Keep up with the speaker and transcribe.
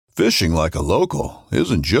Fishing like a local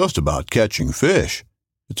isn't just about catching fish.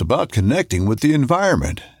 It's about connecting with the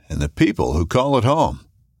environment and the people who call it home.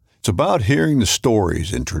 It's about hearing the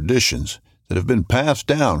stories and traditions that have been passed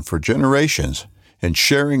down for generations and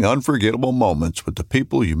sharing unforgettable moments with the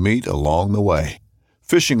people you meet along the way.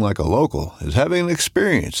 Fishing like a local is having an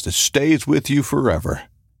experience that stays with you forever.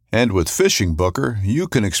 And with Fishing Booker, you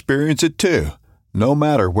can experience it too, no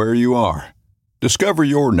matter where you are. Discover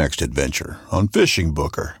your next adventure on Fishing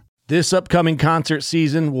Booker. This upcoming concert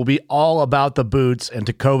season will be all about the boots, and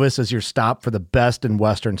Tecovas is your stop for the best in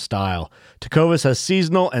Western style. Tecovas has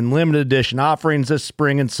seasonal and limited edition offerings this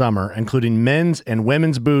spring and summer, including men's and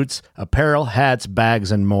women's boots, apparel, hats,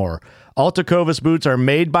 bags, and more. All Tecovas boots are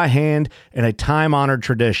made by hand in a time-honored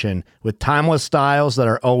tradition with timeless styles that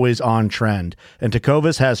are always on trend. And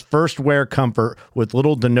Tecovas has first wear comfort with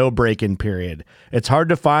little to no break-in period. It's hard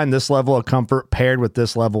to find this level of comfort paired with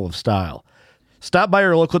this level of style. Stop by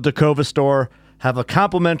your local Tecovas store, have a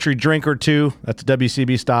complimentary drink or two, that's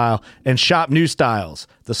WCB style, and shop new styles.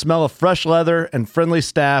 The smell of fresh leather and friendly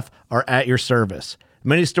staff are at your service.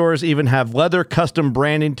 Many stores even have leather custom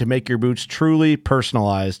branding to make your boots truly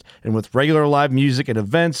personalized. And with regular live music and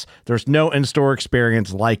events, there's no in-store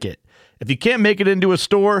experience like it. If you can't make it into a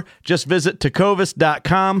store, just visit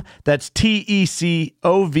tecovas.com. That's TECOVAS.com.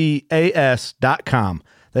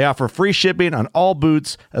 They offer free shipping on all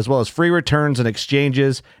boots, as well as free returns and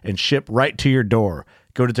exchanges, and ship right to your door.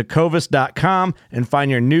 Go to tecovas.com and find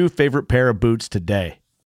your new favorite pair of boots today.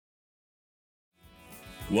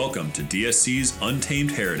 Welcome to DSC's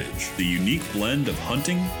Untamed Heritage, the unique blend of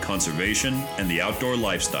hunting, conservation, and the outdoor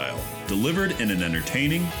lifestyle, delivered in an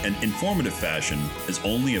entertaining and informative fashion as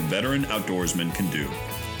only a veteran outdoorsman can do.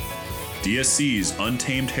 DSC's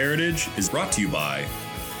Untamed Heritage is brought to you by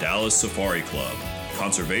Dallas Safari Club.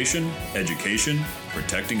 Conservation, education,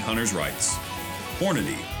 protecting hunters' rights.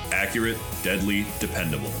 Hornady, accurate, deadly,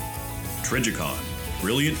 dependable. Trijicon,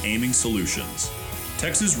 brilliant aiming solutions.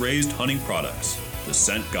 Texas raised hunting products, the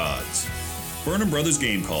Scent Gods. Burnham Brothers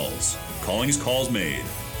Game Calls, Calling's Calls Made.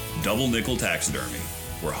 Double Nickel Taxidermy,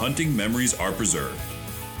 where hunting memories are preserved.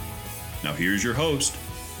 Now here's your host,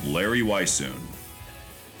 Larry Weissoon.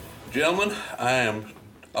 Gentlemen, I am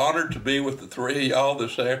honored to be with the three of y'all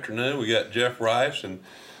this afternoon. We got Jeff Rice and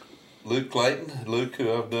Luke Clayton. Luke, who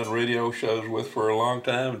I've done radio shows with for a long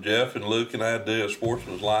time. Jeff and Luke and I do a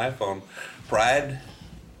Sportsman's Life on Pride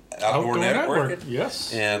Outdoor Network.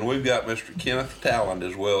 Yes. And we've got Mr. Kenneth Talland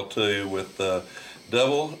as well, too, with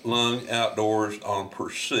Double Lung Outdoors on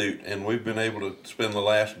Pursuit. And we've been able to spend the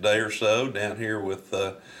last day or so down here with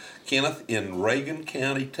Kenneth in Reagan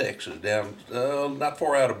County, Texas, down not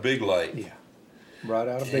far out of Big Lake. Yeah. Right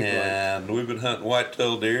out of Big Lake. And we've been hunting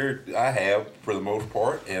white-tailed deer. I have, for the most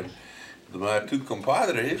part. And my two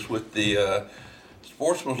compadres with the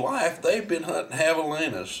Sportsman's Life, they've been hunting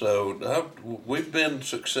javelinas. So we've been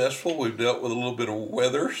successful. We've dealt with a little bit of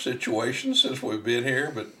weather situation since we've been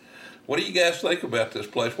here. But what do you guys think about this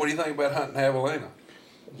place? What do you think about hunting javelina?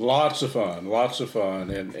 Lots of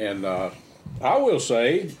fun. And I will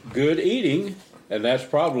say good eating, and that's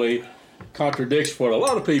probably contradicts what a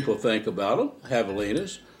lot of people think about them,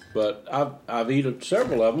 javelinas, but I've eaten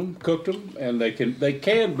several of them, cooked them, and they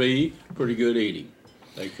can be pretty good eating.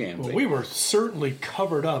 They can be. We were certainly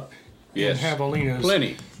covered up in javelinas.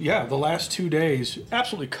 Plenty. Yeah, the last 2 days,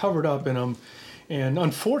 absolutely covered up in them. And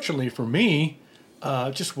unfortunately for me,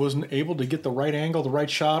 just wasn't able to get the right angle, the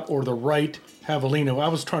right shot, or the right javelina. I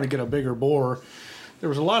was trying to get a bigger boar. There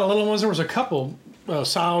was a lot of little ones. There was a couple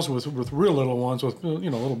sows with real little ones, with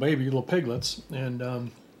little piglets,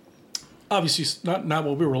 and obviously not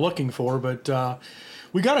what we were looking for, but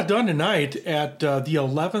we got it done tonight at the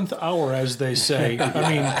 11th hour, as they say. I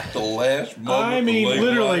mean, the last moment. I mean,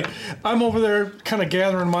 literally, I'm over there kind of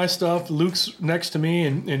gathering my stuff. Luke's next to me,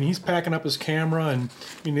 and he's packing up his camera, and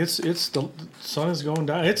I mean, it's the sun is going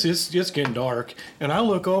down. It's getting dark, and I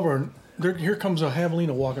look over and here comes a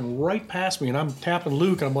javelina walking right past me, and I'm tapping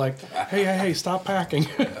Luke, and I'm like, hey, stop packing.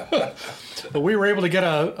 But we were able to get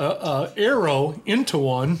a arrow into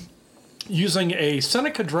one using a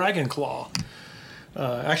Seneca Dragon Claw.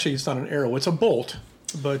 Actually, it's not an arrow; it's a bolt.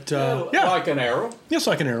 But like an arrow. Yes,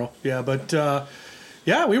 like an arrow. Yeah, but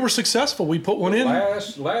we were successful. We put one in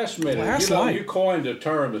last minute. Last night. You coined a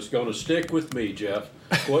term that's going to stick with me, Jeff.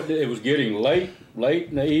 It was getting late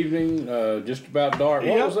in the evening, just about dark.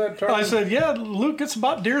 What was that term? I said, Luke, it's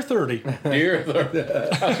about deer 30. Deer 30.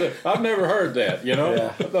 I said, I've never heard that,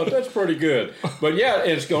 Yeah. I thought that's pretty good. But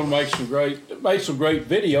it's going to make some great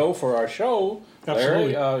video for our show.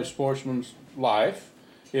 Absolutely. Larry, Sportsman's Life.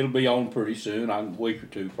 it'll be on pretty soon, a week or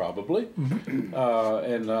two probably.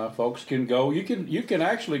 And folks can go. You can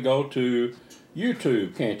actually go to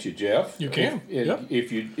YouTube, can't you, Jeff? You can.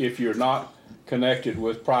 If you're not connected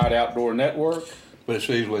with Pride Outdoor Network. But it's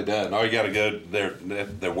easily done. All you got to go to their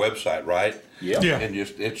website, right? Yeah. And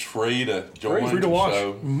it's free to join. Free to watch.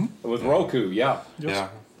 So, With Roku, yeah. yeah.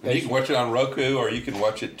 And you can watch it on Roku, or you can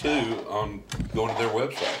watch it too on going to their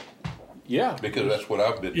website. Yeah. Because that's what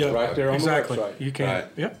I've been Yeah, right there on exactly. the website. You can. Right.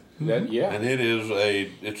 Yep. Yeah. And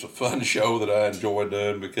it's a fun show that I enjoy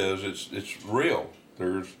doing because it's real.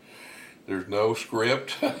 There's no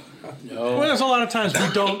script. Well, there's a lot of times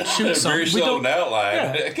we don't shoot something. Very We seldom don't.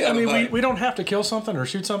 outline. Yeah. I mean, we don't have to kill something or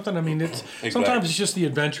shoot something. I mean, sometimes it's just the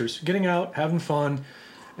adventures, getting out, having fun,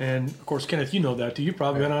 and of course, Kenneth, you know that too. You've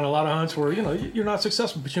probably been on a lot of hunts where you're not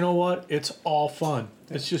successful, but you know what? It's all fun.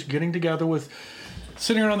 It's just getting together with,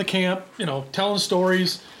 sitting around the camp, telling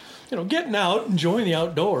stories, getting out, enjoying the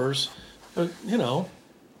outdoors.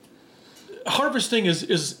 Harvesting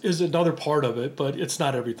is another part of it, but it's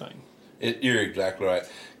not everything. You're exactly right.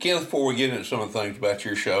 Kenneth, before we get into some of the things about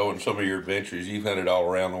your show and some of your adventures, you've hunted all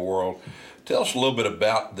around the world. Tell us a little bit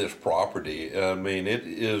about this property. I mean, it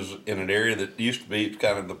is in an area that used to be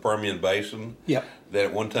kind of the Permian Basin. Yep. That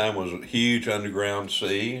at one time was a huge underground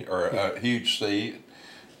sea, or a huge sea,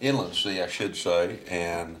 inland sea, I should say.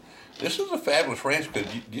 And this is a fabulous ranch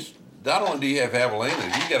because not only do you have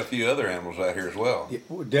javelinas, you got a few other animals out here as well. Yeah,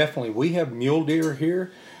 definitely. We have mule deer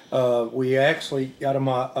here. We actually got them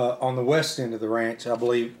on the west end of the ranch, I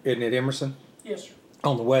believe. Isn't it, Emerson? Yes, sir.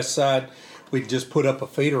 On the west side, we just put up a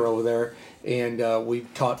feeder over there, and we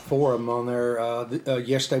caught 4 of them on there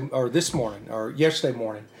yesterday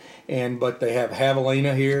morning. But they have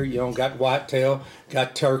javelina here. Got whitetail,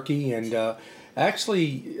 got turkey, and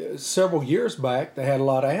actually several years back they had a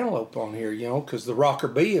lot of antelope on here. Because the Rocker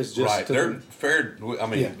B is just right. They're fair. I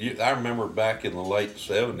mean, I remember back in the late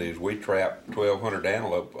 '70s, we trapped 1,200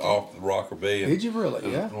 antelope off the Rocker B. Did you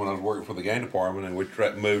really? Yeah. When I was working for the game department, and we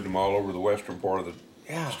moved them all over the western part of the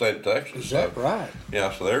state of Texas. Is that right?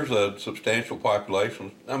 Yeah. So there's a substantial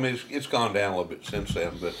population. I mean, it's gone down a little bit since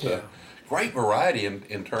then, but great variety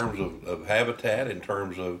in terms of habitat, in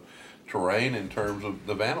terms of terrain, in terms of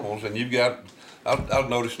the animals, and you've got. I've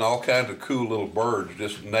noticed all kinds of cool little birds,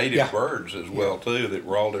 just native birds as well too, that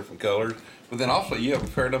were all different colors. But then also you have a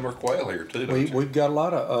fair number of quail here too. We've got a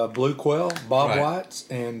lot of blue quail, bobwhites,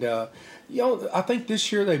 and I think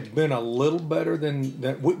this year they've been a little better than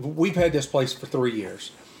we've had this place for 3 years.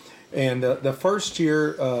 And the first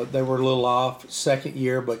year they were a little off. Second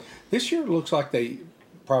year, but this year it looks like they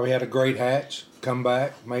probably had a great hatch, come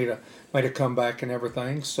back, made a comeback and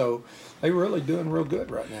everything. So they're really doing real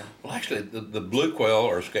good right now. Well, actually, the blue quail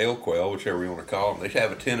or scale quail, whichever you want to call them, they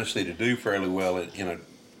have a tendency to do fairly well in a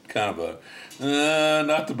kind of a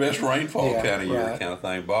not the best rainfall kind of year kind of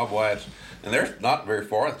thing. Bobwhites, and they're not very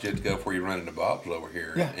far that you have to go before you run into bobs over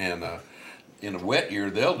here. Yeah. And in a wet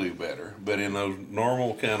year, they'll do better. But in those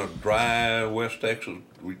normal kind of dry West Texas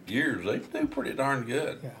years, they do pretty darn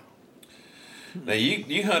good. Yeah. Now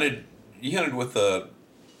you hunted with the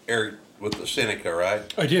Seneca,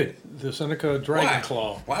 right? I did. The Seneca Dragon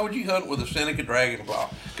Claw. Why would you hunt with a Seneca Dragon Claw?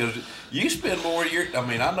 Because you spend more of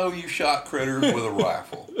I know you shot critters with a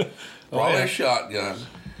rifle, probably a shotgun,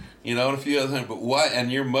 and a few other things. But why?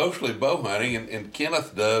 And you're mostly bow hunting, and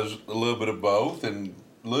Kenneth does a little bit of both, and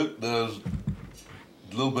Luke does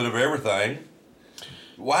a little bit of everything.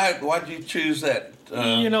 Why did you choose that?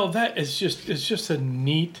 That is just a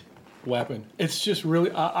neat weapon. It's just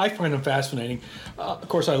really, I find them fascinating. Of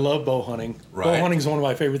course, I love bow hunting. Right. Bow hunting is one of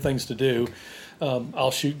my favorite things to do. I'll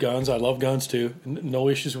shoot guns. I love guns too. No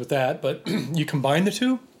issues with that. But you combine the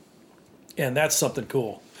two, and that's something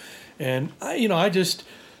cool. And I don't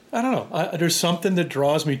know. There's something that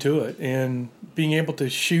draws me to it, and being able to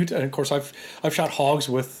shoot. And of course, I've shot hogs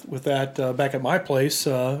with that back at my place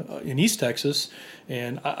in East Texas,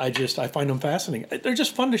 and I find them fascinating. They're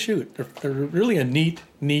just fun to shoot. They're really a neat.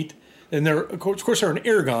 And they're of course they're an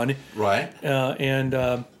air gun, right? And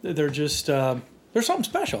they're just there's something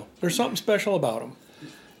special. There's something special about them.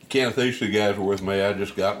 Kenneth, these two guys were with me. I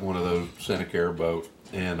just got one of those Seneca airboat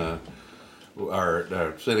and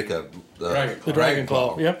our Seneca the Dragon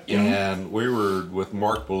Claw. Yep. And we were with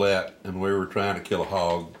Mark Billette, and we were trying to kill a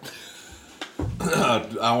hog.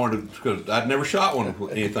 I wanted because I'd never shot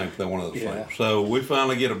anything with one of those things. So we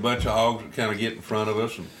finally get a bunch of hogs that kind of get in front of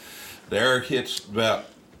us, and Derek hits about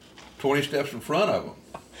 20 steps in front of them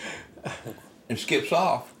and skips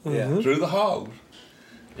off through the hogs.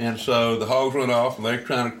 And so the hogs went off, and they're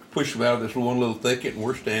trying to push them out of this one little thicket, and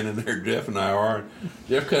we're standing there, Jeff and I are. And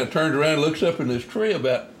Jeff kind of turns around and looks up in this tree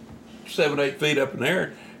about 7-8 feet up in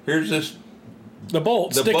there. Here's this The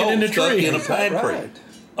bolt the sticking bolt in the stuck tree. in a pine tree. Right.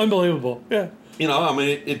 Unbelievable. Yeah. You know, I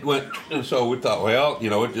mean, it went, and so we thought, well, you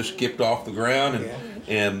know, it just skipped off the ground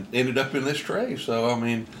and ended up in this tree. So, I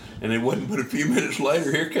mean, and it wasn't but a few minutes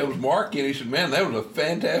later, here comes Mark, and he said, man, that was a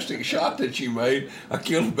fantastic shot that you made. I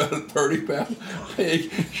killed about a 30-pound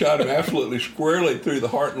pig, shot him absolutely squarely through the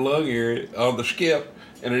heart and lung area on the skip,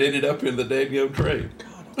 and it ended up in the dead gum tree.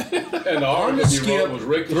 And the arm that you wrote was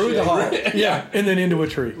Ricochet. Through the heart. Yeah. And then into a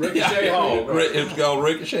tree. Ricochet Hog. It's called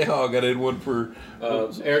Ricochet Hog. I did one for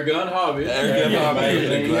Air Gun Hobby. Air Gun Hobby,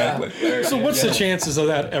 exactly. So what's the chances of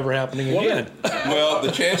that ever happening again? Well,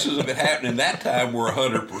 the chances of it happening that time were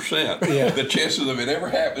 100%. Yeah. The chances of it ever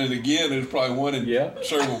happening again is probably one in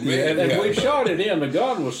several million. And we shot it in. The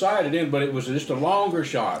gun was sighted in, but it was just a longer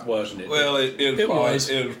shot, wasn't it? Well, it was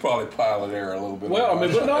probably pilot error a little bit. Well, I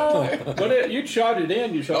mean, but no, but you shot it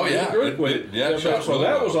in. You shot it in the group with it. So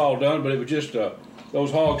that was all done, but it was just those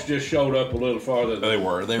hogs just showed up a little farther. They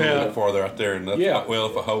were a little farther out there, and that's well,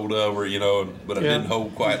 if I hold over, you know, but I didn't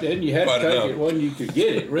hold quite. Then you had to take it when you could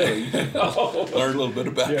get it, really. Learn a little bit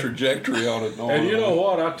about trajectory on it. And you know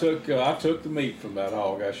what? I took the meat from that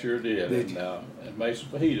hog. I sure did, and made some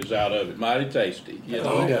fajitas out of it. Mighty tasty. You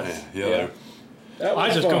know? Yeah.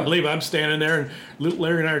 I just couldn't believe it. I'm standing there, and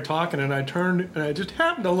Larry and I are talking, and I turned, and I just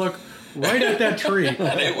happened to look right at that tree.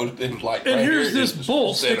 And it was like. And right here's here, this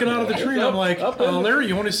bolt sticking out of the tree. And I'm like, Larry,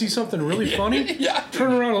 you want to see something really funny? Yeah.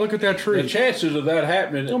 Turn around and look at that tree. The chances of that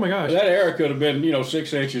happening. Oh my gosh. That arrow could have been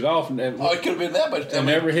 6 inches off, and it could have been that much. And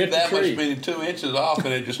never hit the that tree. That much meaning 2 inches off,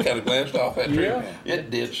 and it just kind of glanced off that tree. Yeah.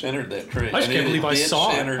 It did center that tree. I just can't believe I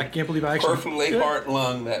saw it. I can't believe I actually perfectly heart and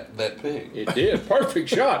lung that pig. It did. Perfect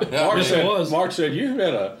shot. Mark said you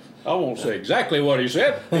had a. I won't say exactly what he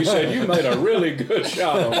said. He said you made a really good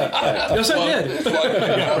shot on that. Yes, I did.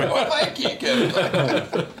 Well, thank you,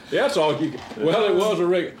 Kevin. Yeah, that's all you could. Well, it was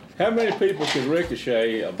a how many people could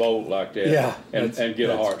ricochet a bolt like that and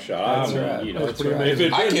get a heart shot? That's right. You know, That's pretty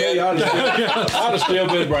amazing. If it'd been me, I'd have still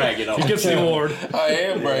been bragging on it. He gets the award. I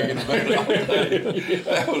am bragging about it.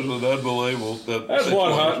 That was an unbelievable. That's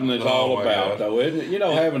what hunting is all about, though, isn't it? You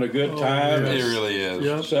know, having a good time. It really is.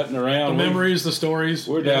 Yeah. Sitting around. The memories, the stories.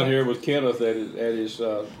 We're down here with Kenneth at his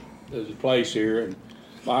place here, and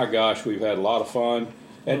my gosh, we've had a lot of fun.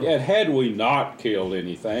 And had we not killed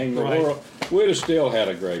anything, we'd have still had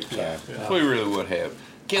a great time. We really would have.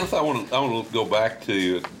 Kenneth, I want to go back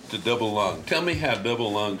to Double Lung. Tell me how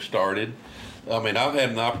Double Lung started. I mean, I've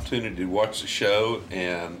had an opportunity to watch the show,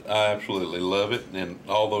 and I absolutely love it, and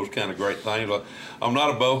all those kind of great things. I'm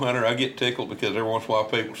not a bow hunter. I get tickled because every once in a while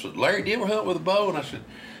people say, Larry, do you ever hunt with a bow? And I said,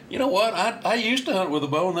 you know what? I used to hunt with a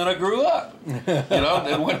bow, and then I grew up.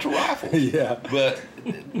 And went to rifles. Yeah. But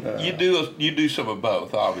you do some of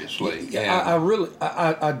both, obviously.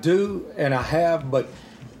 I do, and I have, but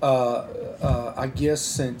I guess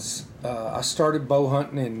since I started bow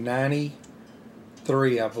hunting in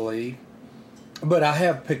 '93, I believe. But I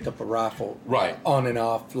have picked up a rifle, right, on and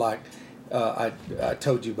off. Like I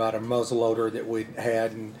told you about a muzzleloader that we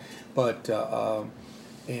had, but I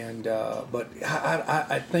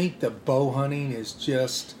think the bow hunting is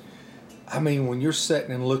just. I mean, when you're sitting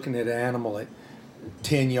and looking at an animal at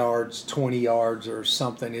 10 yards, 20 yards, or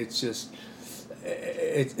something, it's just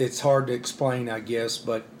it's hard to explain, I guess.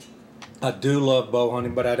 But I do love bow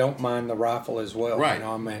hunting, but I don't mind the rifle as well. Right. You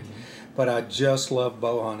know, I mean, but I just love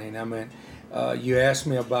bow hunting. I mean. You asked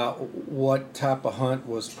me about what type of hunt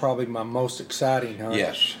was probably my most exciting hunt.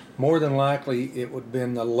 Yes. More than likely, it would have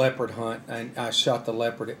been the leopard hunt, and I shot the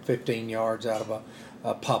leopard at 15 yards out of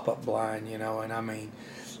a pop-up blind, and I mean,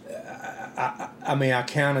 I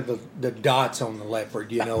counted the dots on the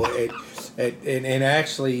leopard, and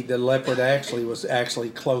actually the leopard was actually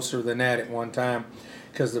closer than that at one time,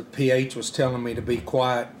 because the PH was telling me to be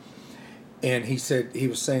quiet, and he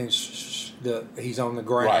was saying shh, he's on the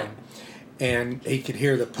ground. Right. And he could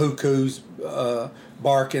hear the pukus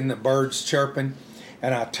barking, the birds chirping,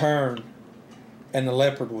 and I turned, and the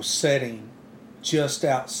leopard was sitting just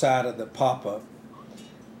outside of the pop-up,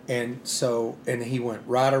 and he went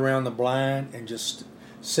right around the blind and just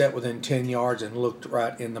sat within 10 yards and looked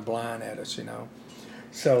right in the blind at us,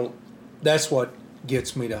 So that's what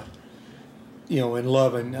gets me to, and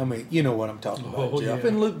loving. I mean, you know what I'm talking about, Jeff,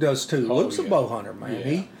 and Luke does too. Luke's a bow hunter,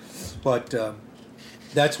 man. Yeah.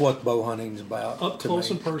 That's what bow hunting's about. Up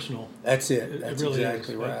close and personal. That's it. That's really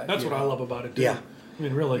exactly right. That's what I love about it too. Yeah. I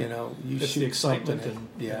mean, really, you it's the excitement and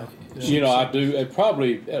I do. It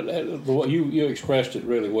probably you expressed it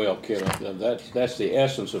really well, Kenneth. That's the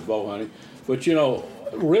essence of bow hunting. But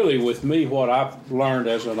really, with me, what I've learned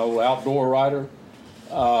as an old outdoor writer,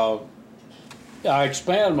 I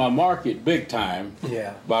expand my market big time.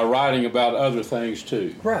 Yeah. By writing about other things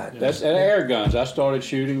too. Right. That's and air guns. I started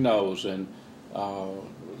shooting those, and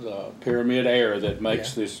the Pyramid Air that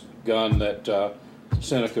makes this gun that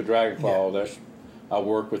Seneca Dragonclaw. That's I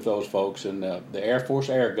work with those folks in the Air Force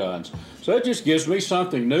air guns. So it just gives me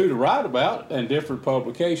something new to write about and different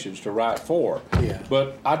publications to write for. Yeah.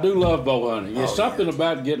 But I do love bow hunting. It's something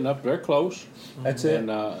about getting up there close. That's it.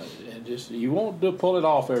 And just you won't pull it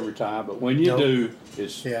off every time, but when you do,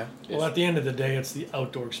 it's Well, at the end of the day, it's the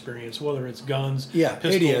outdoor experience, whether it's guns, Yeah,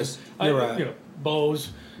 pistols, it is. You're right.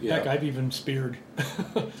 Bows. Yeah. Heck, I've even speared.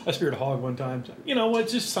 I speared a hog one time.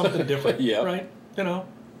 It's just something different, Yeah. right?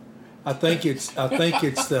 I think it's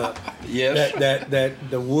the Yes. that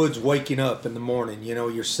the woods waking up in the morning.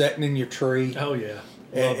 You're sitting in your tree. Oh yeah.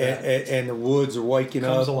 And the woods are waking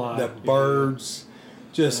Comes up. alive. The birds,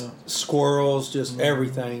 just squirrels, just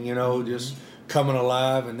everything. Just coming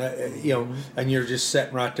alive, and that and you're just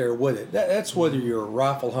sitting right there with it. That's whether you're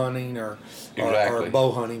rifle hunting or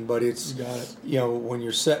bow hunting, but it's You got it. when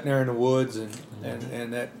you're sitting there in the woods and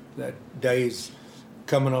that day's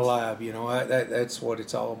coming alive. That's what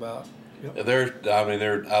it's all about.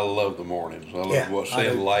 I love the mornings. I love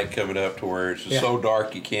seeing the light coming up to where it's so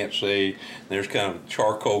dark you can't see. There's kind of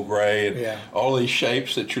charcoal gray and all these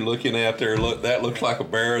shapes that you're looking at there. That looks like a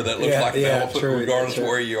bear. That looks like an elephant, regardless of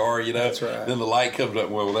where you are. That's right. Then the light comes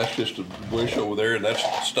up. Well, that's just a bush over there, and that's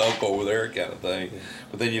a stump over there, kind of thing.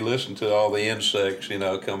 But then you listen to all the insects,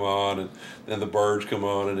 come on, and then the birds come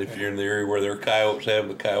on. And if you're in the area where there are coyotes, having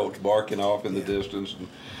the coyotes barking off in the distance. And,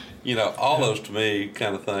 all those to me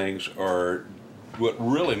kind of things are what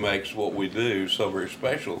really makes what we do so very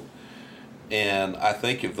special. And I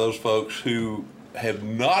think if those folks who have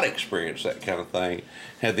not experienced that kind of thing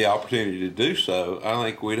had the opportunity to do so, I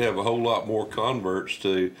think we'd have a whole lot more converts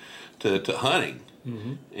to hunting.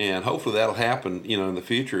 Mm-hmm. And hopefully that'll happen, in the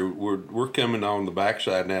future. We're coming on the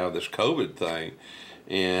backside now of this COVID thing.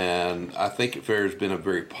 And I think if there's been a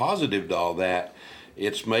very positive to all that,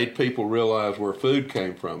 it's made people realize where food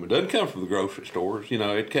came from. It doesn't come from the grocery stores.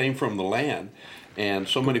 It came from the land. And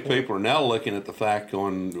so many people are now looking at the fact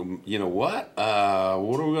going, what? What are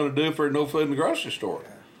we going to do if there's no food in the grocery store?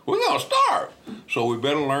 We're going to starve. So we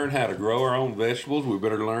better learn how to grow our own vegetables. We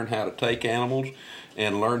better learn how to take animals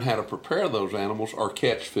and learn how to prepare those animals or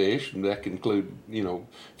catch fish. And that can include,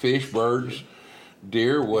 fish, birds,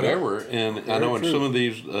 deer, whatever. And I know in some of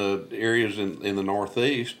these areas in the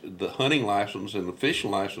Northeast, the hunting license and the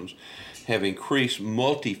fishing license have increased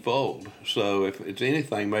multifold. So if it's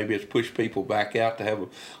anything, maybe it's pushed people back out to have a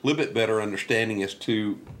little bit better understanding as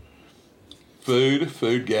to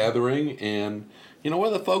food gathering, and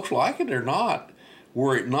whether folks like it or not.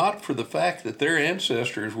 Were it not for the fact that their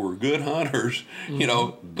ancestors were good hunters,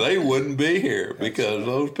 they wouldn't be here, because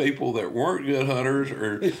those people that weren't good hunters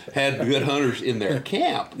or had good hunters in their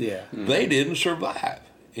camp, they didn't survive.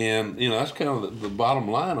 And, that's kind of the bottom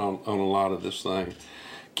line on a lot of this thing.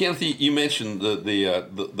 Kenneth, you mentioned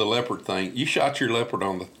the leopard thing. You shot your leopard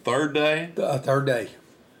on the third day? Third day.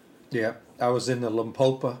 Yeah. I was in the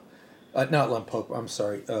Luwanga. I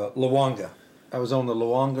was on the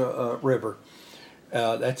Luwanga River.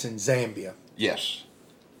 That's in Zambia. Yes.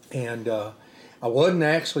 And I wasn't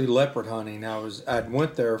actually leopard hunting. I'd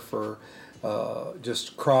went there for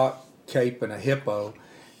just croc, cape, and a hippo,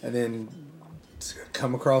 and then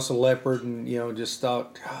come across a leopard and just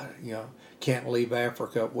thought, God, can't leave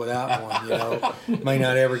Africa without one. May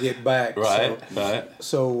not ever get back. Right.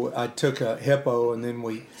 So I took a hippo, and then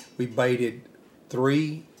we baited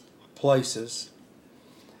 3 places,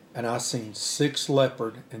 and I seen 6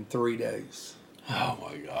 leopard in 3 days. Oh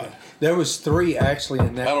my God! There was 3 actually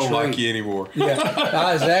in that tree. I don't like you anymore.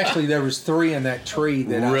 There was 3 in that tree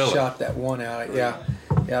that I shot that one out at. Yeah.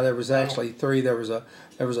 There was actually 3. There was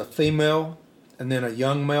a female, and then a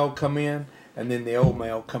young male come in, and then the old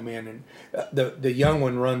male come in, and the young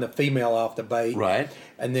one run the female off the bait. Right.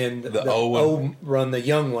 And then the old run the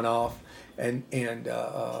young one off, and then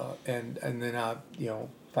I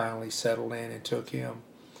finally settled in and took him,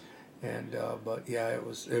 and but yeah, it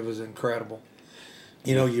was incredible.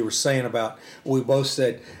 You were saying about, we both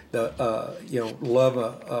said the love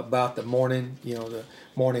about the morning, the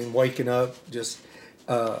morning waking up. Just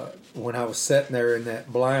when I was sitting there in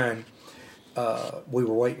that blind, we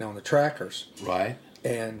were waiting on the trackers. Right.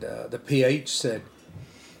 And the PH said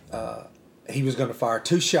he was going to fire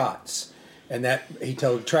 2 shots, and that he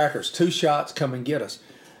told the trackers 2 shots, come and get us.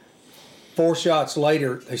 4 shots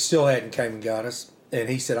later, they still hadn't came and got us, and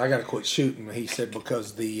he said, I got to quit shooting. He said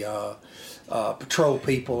because the patrol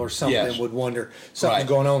people or something would wonder something's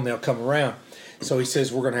going on, they'll come around. So he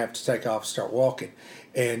says we're going to have to take off and start walking.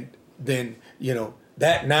 And then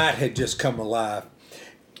that night had just come alive.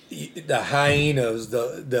 The hyenas,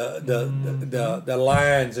 the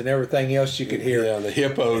lions, and everything else you could hear. Yeah, the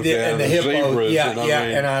hippos and the hippos. zebras. Yeah, and yeah.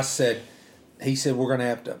 And I said, he said, we're going to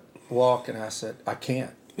have to walk. And I said, I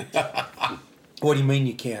can't. What do you mean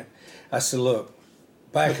you can't? I said, look,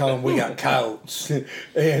 back home we got coyotes.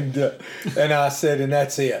 and I said, and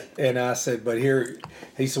that's it. And I said, but here,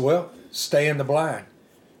 he said, well, stay in the blind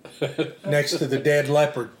next to the dead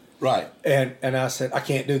leopard. Right. And I said, I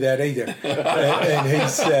can't do that either. and he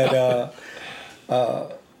said,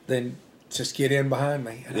 then just get in behind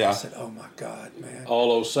me. And I said, oh, my God, man. All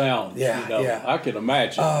those sounds. Yeah, yeah. I can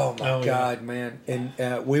imagine. Oh, my God, man.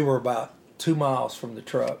 And we were about 2 miles from the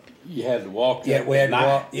truck. You had to walk Yeah, we had at to night.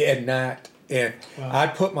 walk at night. And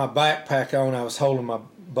I'd put my backpack on. I was holding my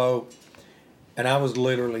bow, and I was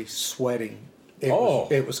literally sweating.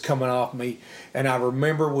 It was coming off me. And I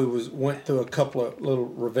remember we went through a couple of little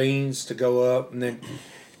ravines to go up, and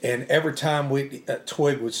every time a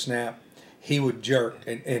twig would snap, he would jerk,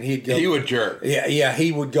 and he'd go. He would jerk. Yeah,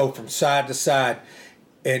 he would go from side to side,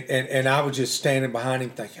 and I was just standing behind him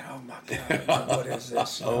thinking, oh my God, what is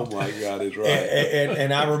this? Oh my God, he's right.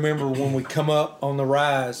 And I remember when we come up on the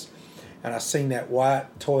rise, and I seen that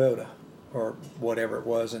white Toyota or whatever it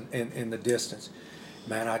was in the distance.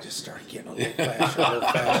 Man, I just started getting a little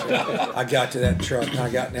faster. I got to that truck, and I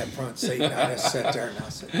got in that front seat, and I just sat there, and I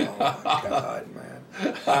said, oh, my God,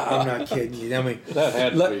 man. I'm not kidding you. I mean, that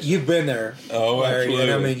had to be you've been there. Oh, Larry, absolutely.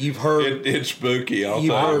 and I mean, you've heard. It's spooky, I'll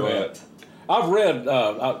You've tell you heard that. I've read.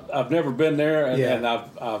 I've never been there, and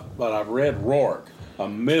but I've read Rourke a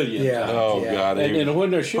million times. Oh, Yeah. God. And when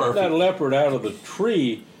they're shooting Perfect. that leopard out of the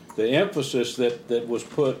tree, the emphasis that was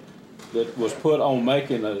put on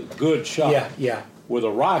making a good shot. Yeah. With a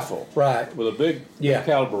rifle, Right. With a big Yeah.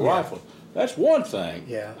 caliber Yeah. rifle. That's one thing.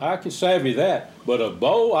 Yeah. I can savvy that. But a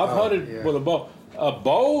bow, I've hunted yeah. with a bow. A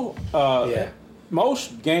bow,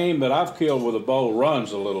 most game that I've killed with a bow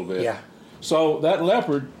runs a little bit. Yeah. So that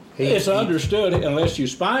leopard, it's understood unless you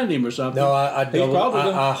spined him or something. No, I He's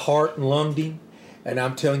probably I heart and lunged him, and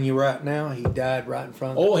I'm telling you right now, he died right in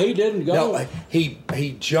front of me. Oh, he didn't go. No,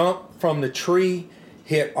 he jumped from the tree,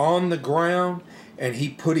 hit on the ground, and he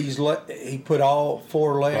put all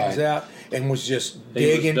 4 legs Right. out and was just He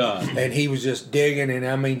was digging, done. and he was just digging, and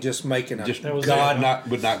I mean just making a Just God. not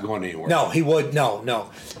going anywhere. No, he would no,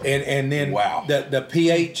 and then Wow. the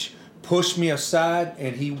PH pushed me aside,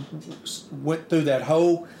 and he went through that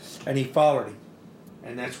hole, and he followed him,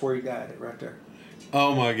 and that's where he died, right there.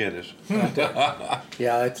 Oh my goodness. Yeah,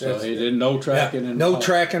 that's So he didn't no tracking and no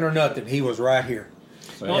tracking or nothing. He was right here.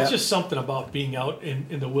 Well, it's just something about being out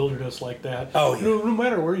in the wilderness like that. Oh, yeah. No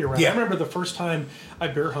matter where you're at. Yeah. I remember the first time I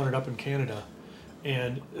bear hunted up in Canada,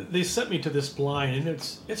 and they sent me to this blind, and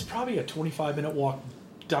it's probably a 25-minute walk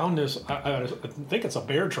down this. I think it's a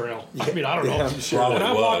bear trail. I mean, I don't know. I'm sure. And I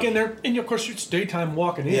Probably walk was. in there, and of course it's daytime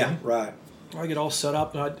walking in. Yeah, right. I get all set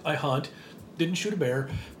up, and I hunt. Didn't shoot a bear,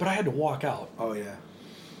 but I had to walk out, Oh yeah.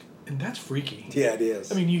 and that's freaky. Yeah, it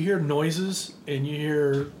is. I mean, you hear noises, and you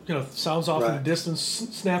hear sounds off in the Right. distance,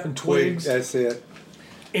 snapping twigs. That's it.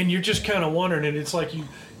 And you're just kind of wondering, and it's like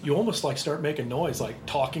you almost like start making noise, like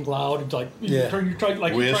talking loud, and like Yeah. you're trying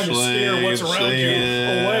to scare what's around Whistling, you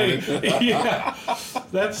away. Yeah,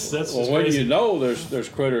 that's Well, just when crazy. you know there's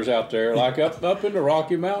critters out there, like up in the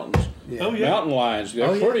Rocky Mountains, Oh yeah, mountain lions, they're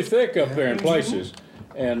Oh, yeah. pretty thick up there in places.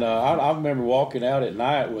 And I remember walking out at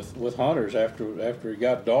night with hunters after it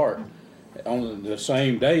got dark. On the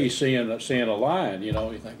same day, seeing a lion,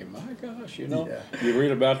 you're thinking, my gosh, you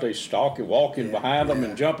read about they walking behind them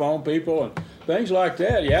and jump on people and things like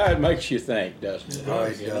that. Yeah, it makes you think, doesn't it? Oh,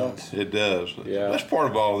 it You know? does. It does. Yeah. That's part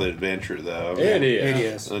of all the adventure, though. I mean, It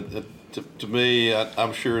is. It is. To me,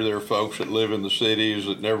 I'm sure there are folks that live in the cities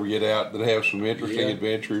that never get out that have some interesting Yeah.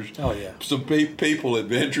 adventures. Oh, yeah. Some people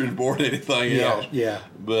adventures more than anything else. Yeah.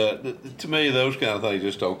 But to me, those kind of things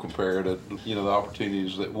just don't compare to the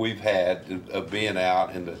opportunities that we've had of being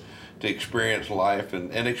out and to experience life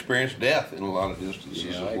and experience death in a lot of instances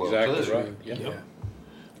Yeah, as well exactly too. right. Yeah. Yeah.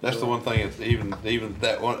 That's the one thing. Even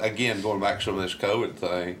that one again, going back to some of this COVID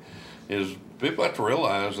thing, is people have to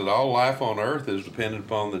realize that all life on Earth is dependent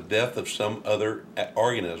upon the death of some other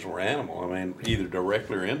organism or animal. I mean, either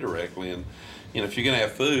directly or indirectly. And if you're going to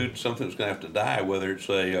have food, something's going to have to die, whether it's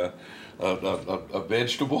a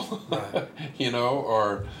vegetable,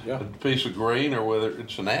 or Yeah. a piece of green, or whether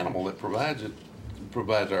it's an animal that provides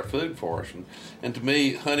our food for us. And to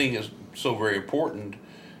me, hunting is so very important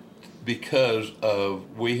because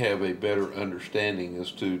we have a better understanding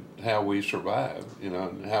as to how we survive,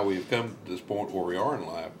 and how we've come to this point where we are in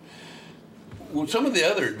life. Well, some of the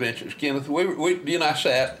other adventures, Kenneth, we you and I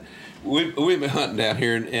sat we've been hunting down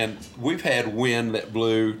here, and we've had wind that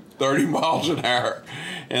blew 30 miles an hour,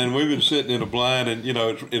 and we've been sitting in a blind, and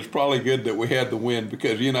it's probably good that we had the wind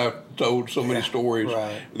because I've told so many stories.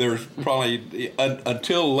 Right. There's probably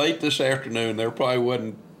until late this afternoon there probably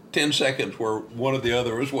wasn't 10 seconds where one or the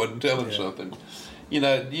other of us wasn't telling something.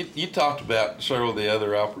 You talked about several of the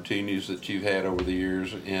other opportunities that you've had over the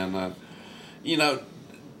years, and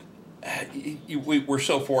we're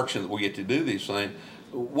so fortunate that we get to do these things.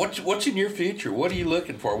 What's in your future? What are you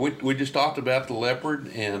looking for? We just talked about the leopard,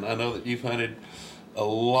 and I know that you've hunted a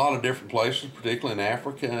lot of different places, particularly in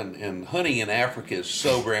Africa, and hunting in Africa is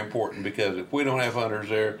so very important because if we don't have hunters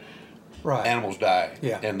there, Right. animals die,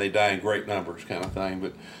 Yeah. and they die in great numbers, kind of thing.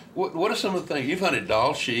 But what are some of the things you've hunted?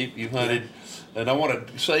 Doll sheep, you've hunted, and I want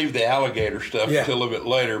to save the alligator stuff until a little bit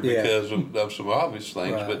later because of some obvious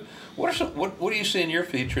things. Right. But what do you see in your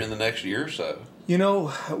future in the next year or so?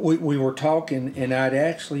 We were talking, and I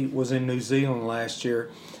actually was in New Zealand last year,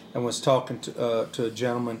 and was talking to a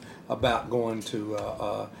gentleman about going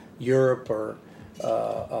to Europe or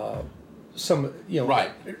some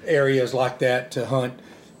Right. areas like that to hunt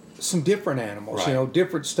some different animals, Right.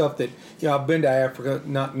 different stuff that, I've been to Africa,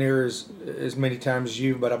 not near as many times as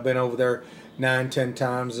you, but I've been over there 9-10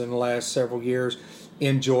 times in the last several years,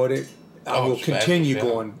 enjoyed it. I will it's continue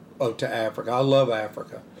fabulous, going to Africa. I love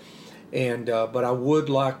Africa. And but I would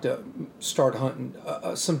like to start hunting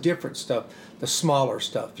some different stuff, the smaller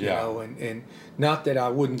stuff, and not that I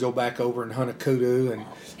wouldn't go back over and hunt a kudu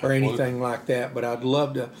or anything like that, but I'd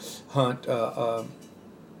love to hunt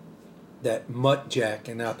that muttjack,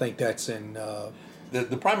 and I think that's in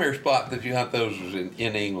The primary spot that you hunt those is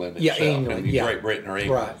in England itself, England, in Great Britain or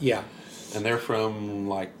England. Right, yeah. And they're from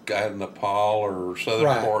like Nepal or southern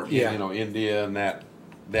Right, part, yeah. India and that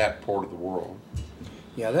part of the world.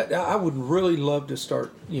 Yeah, that I would really love to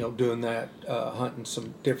start, doing that, hunting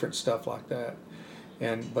some different stuff like that,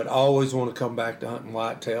 but I always want to come back to hunting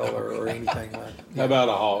whitetail or anything like that. How about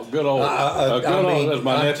a hog? Good old, as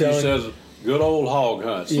my I'm nephew telling says, good old hog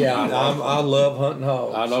hunts. Yeah, I love hunting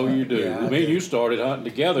hogs. I know you do. Yeah, I Me and do. you started hunting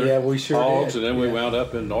together. Yeah, we sure hogs, did. and then we Yeah. wound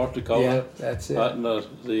up in North Dakota. Yeah, that's it. Hunting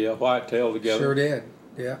the whitetail together. Sure did.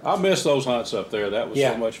 Yeah. I miss those hunts up there. That was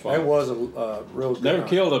so much fun. That was a real good Never hunt.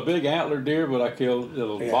 killed a big antler deer, but I killed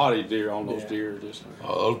little Yeah. body deer on those Yeah. deer. Just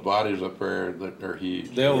Oh, those bodies up there, they're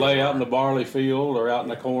huge. they'll lay out in the barley field or out in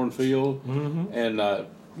the cornfield and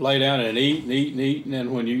lay down and eat and eat and eat, and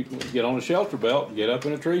then when you get on a shelter belt, get up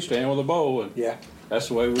in a tree stand with a bow, and Yeah. that's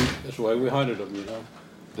the way we hunted them.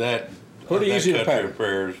 That Pretty that easy to country pack. up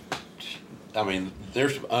there is,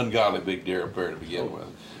 there's some ungodly big deer up there to begin with,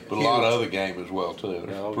 but a lot of other game as well too.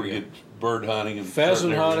 There's Oh, pretty yeah. good bird hunting and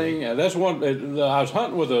Pheasant certain areas. hunting, and that's one. I was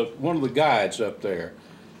hunting with one of the guides up there,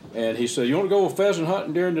 and he said, "You want to go pheasant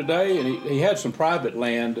hunting during the day?" And he had some private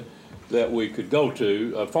land that we could go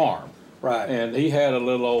to, a farm. Right. And he had a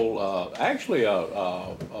little old, actually a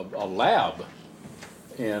lab,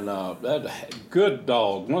 and that good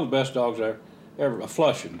dog, one of the best dogs I ever, a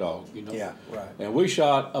flushing dog, Yeah, right. And we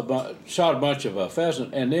shot a bunch of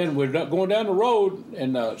pheasant, and then we're going down the road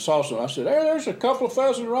and saw some. I said, "Hey, there's a couple of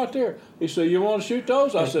pheasants right there." He said, "You want to shoot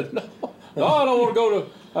those?" I said, "No, I don't want to go to.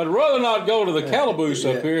 I'd rather not go to the calaboose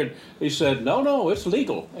up here." And he said, "No, it's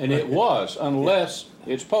legal," and it was unless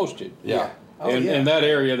it's posted. Yeah. Oh, in that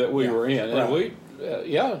area that we were in, and Right.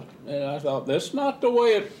 and I thought that's not the way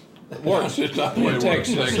it works. It's not the way in it works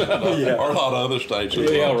in Texas. Texas, or a lot of other states.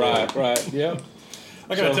 as Yeah, well, too. right, yeah.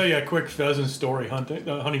 I got to So- tell you a quick pheasant story,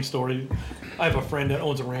 hunting story. I have a friend that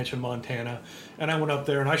owns a ranch in Montana, and I went up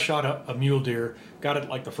there and I shot a mule deer. Got it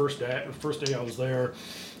like the first day I was there,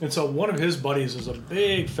 and so one of his buddies is a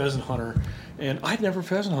big pheasant hunter, and I'd never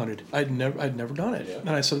pheasant hunted. I'd never done it. And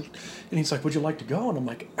I said, and he's like, "Would you like to go?" And I'm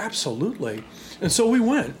like, "Absolutely." And so we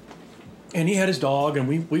went, and he had his dog, and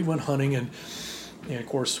we went hunting, and of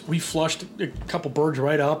course we flushed a couple birds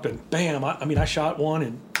right up, and bam! I shot one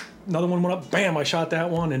and. Another one went up, bam, I shot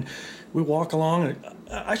that one, and we walk along, and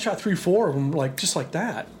I shot 3-4 of them, just like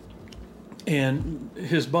that. And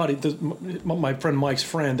his buddy, my friend Mike's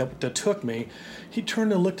friend that took me, he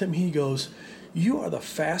turned and looked at me, he goes, "You are the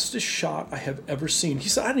fastest shot I have ever seen." He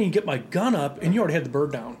said, "I didn't even get my gun up, and you already had the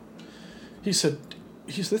bird down." He said,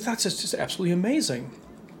 "That's just absolutely amazing."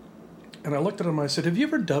 And I looked at him, I said, "Have you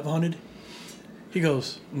ever dove hunted?" He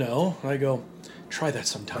goes, "No." And I go, "Try that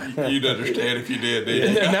sometime." You'd understand if you did,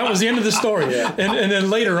 didn't you? And that was the end of the story. And then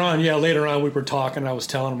later on we were talking, and I was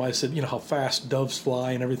telling him, I said, how fast doves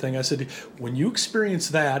fly and everything. I said, when you experience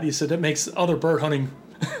that, he said, it makes other bird hunting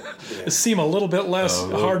seem a little bit less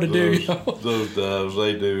hard to do. You know? Those doves,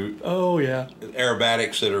 they do Oh yeah,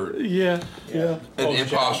 aerobatics that are yeah.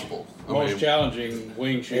 impossible. I Most mean, challenging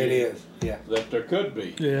wing shooting It is. Yeah. that there could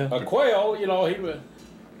be. Yeah. A quail,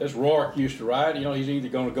 as Rourke used to ride, he's either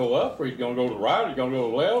going to go up or he's going to go to the right or he's going to go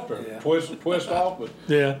to the left or twist off.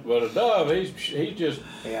 But a dove, he's just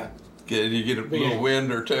Yeah. you get a little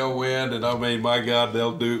wind or tailwind, and I mean, my God,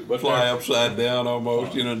 they'll fly upside down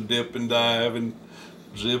almost, and dip and dive and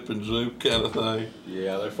zip and zoop kind of thing.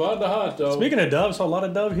 yeah, they're fun to hunt though. Speaking of doves, saw a lot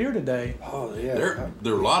of dove here today. Oh yeah.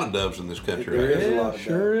 There are a lot of doves in this country. There right is now. a lot of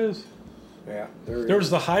Sure is. Yeah. There was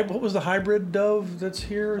the what was the hybrid dove that's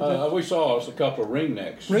here? We saw us a couple of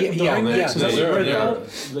ringnecks. The ringnecks, is that They're,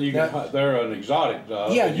 what they're, they're an exotic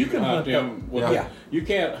dove. Yeah, but you can hunt them. them. You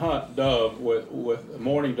can't hunt dove with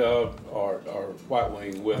mourning dove or white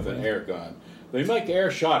wing with an air gun. They make air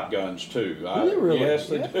shotguns too. Really? Yes,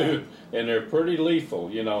 they do, and they're pretty lethal.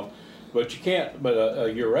 But you can't. But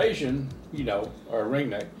a Eurasian, or a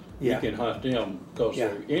ringneck. Yeah. You can hunt them because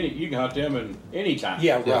Yeah. you can hunt them in any time.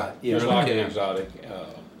 Yeah, right. Yeah. Just Really like can. an exotic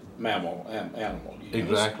animal.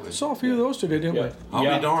 Exactly. Saw a few of those today, didn't Yeah. we? I'll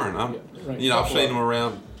Yeah. be darned. I've seen them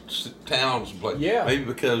around towns and places. Yeah. Maybe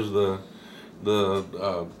because the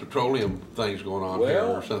petroleum things going on here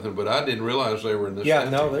Well- or something, but I didn't realize they were in this Yeah.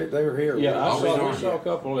 country. No, they were here. Yeah, I'll be we darned. saw a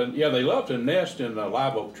couple, and they love to nest in the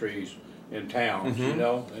live oak trees in towns,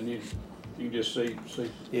 Mm-hmm. and you can just see,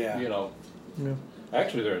 Yeah. Yeah.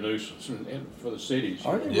 Actually, they're a nuisance for the cities.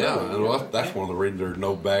 Are they? Yeah, Really? and that's one of the reasons there's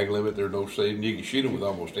no bag limit, there's no season. You can shoot them with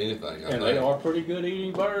almost anything. I And think. they are pretty good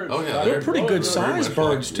eating birds. Oh yeah, I They're mean, pretty really good good. Very size much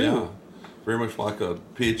birds, too. Yeah, very much like a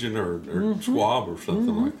pigeon or squab or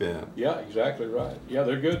something like that. Yeah, exactly right. Yeah,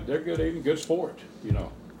 they're good. They're good eating, good sport.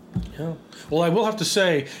 Yeah. Well, I will have to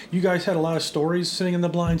say, you guys had a lot of stories sitting in the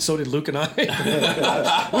blind. So did Luke and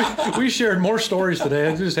I. we shared more stories today.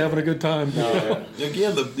 I was just having a good time.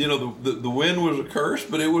 Again, the wind was a curse,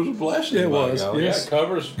 but it was a blessing. It by was, golly. yes. Yeah,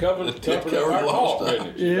 covers covered a our lot of hall, stuff.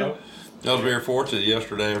 didn't it? Yeah. I was very fortunate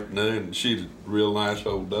yesterday afternoon, and she's a real nice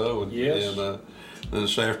old doe. And, Yes. and then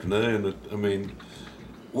this afternoon, I mean,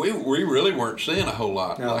 we really weren't seeing a whole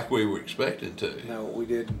lot No. like we were expecting to. No, we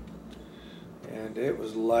didn't. And it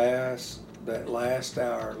was that last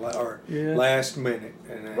hour or Yeah. last minute.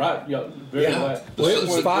 And Right. Yeah. Very Yeah. glad. Well, it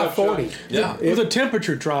was 5:40. Yeah. Well, the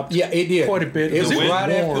temperature dropped. Yeah, it did. Quite a bit. It was It was right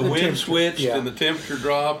after warm. The the wind temperature. switched Yeah. and the temperature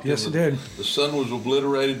dropped. Yes, and it did. The sun was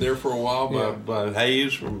obliterated there for a while Yeah. by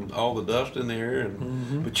haze from all the dust in the air,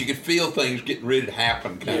 and but you could feel things getting ready to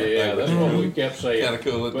happen. Kind of Yeah, thing. that's what we kept saying. Kinda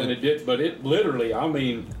cool, isn't But it? it did. But it literally,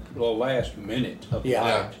 the last minute of Yeah.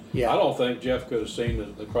 light. Yeah. I don't think Jeff could have seen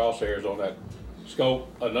the crosshairs on that scope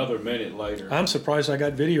another minute later. I'm surprised I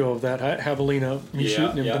got video of that Javelina me Yeah,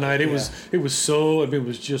 shooting him yeah, tonight. It was so. I mean, it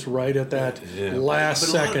was just right at that Yeah. last but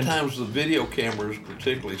a second. lot of times the video cameras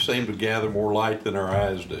particularly seem to gather more light than our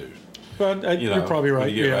eyes do. But You you're know, probably when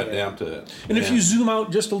right. you get Yeah. right down to it. And if Yeah. you zoom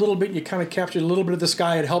out just a little bit, you kind of capture a little bit of the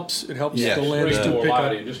sky. It helps. It helps Yes, the it lens does. to more pick light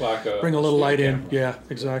up, in, just like bring a little still light in. camera. Yeah,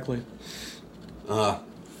 exactly. Uh,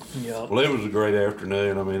 Yeah. well, it was a great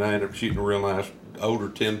afternoon. I mean, I ended up shooting a real nice older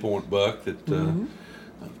 10-point buck that,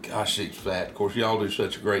 gosh, he's fat. Of course, y'all do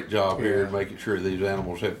such a great job here in making sure these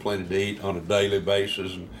animals have plenty to eat on a daily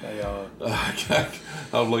basis. And They are.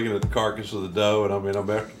 I was looking at the carcass of the doe, and I mean, I'm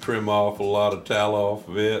going to have to trim off a lot of tallow off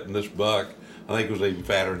of it. And this buck, I think, was even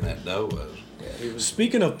fatter than that doe was.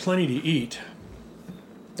 Speaking of plenty to eat,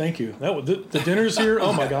 thank you. That was the dinner's here.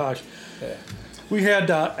 Oh my gosh. We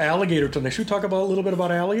had alligator tonight. Should we talk about a little bit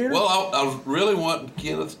about alligator? Well, I was really wanting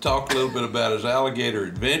Kenneth to talk a little bit about his alligator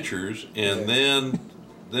adventures, and then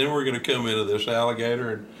we're going to come into this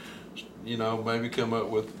alligator and, maybe come up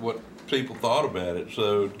with what people thought about it.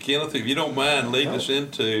 So, Kenneth, if you don't mind, lead us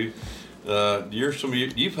into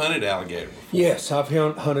you've hunted alligator before. Yes, I've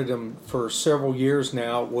hunted them for several years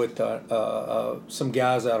now with some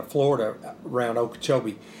guys out of Florida around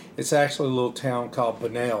Okeechobee. It's actually a little town called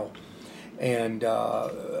Bunnell. And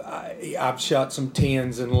I've shot some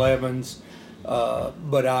 10s and 11s,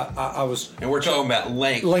 but I was... And we're talking about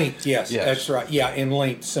length. Length, yes, Yes. that's right. Yeah, in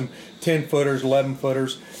length, some 10-footers,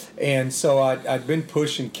 11-footers. And so I'd been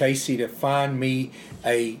pushing Casey to find me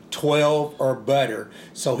a 12 or better.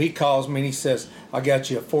 So he calls me and he says, I got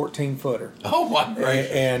you a 14-footer. Oh, my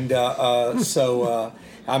gracious. And so,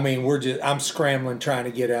 I mean, I'm scrambling trying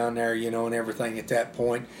to get down there, and everything at that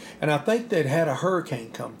point. And I think they'd had a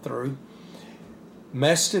hurricane come through,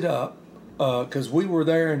 messed it up, because we were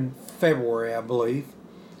there in February, I believe.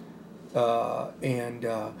 And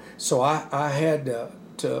so I had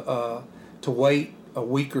to wait a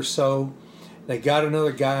week or so. They got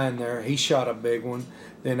another guy in there. He shot a big one.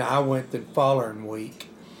 Then I went the following week.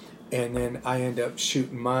 and then I end up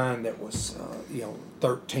shooting mine that was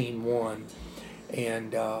 13-1.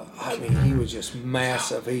 And I mean, he was just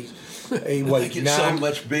massive. He They weighed get so 9.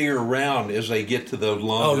 much bigger around as they get to the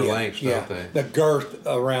longer lengths, don't they? The girth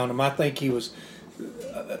around him. I think he was.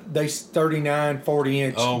 They 39,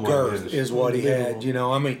 40-inch Oh, my girth goodness. is what he had. You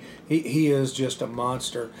know, I mean, he is just a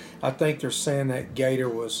monster. I think they're saying that gator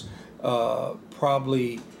was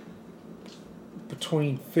probably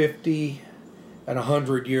between 50 and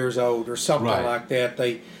 100 years old or something Right. like that.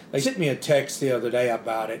 They sent me a text the other day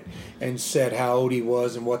about it and said how old he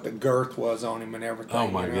was and what the girth was on him and everything. Oh,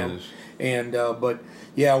 my you know? goodness. And but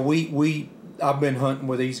yeah, I've been hunting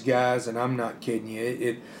with these guys, and I'm not kidding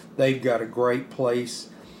you. They've got a great place,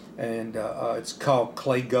 and it's called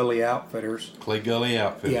Clay Gully Outfitters. Clay Gully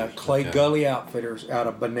Outfitters. Yeah, Clay Okay. Gully Outfitters out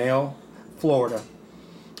of Bunnell, Florida,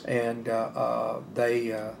 and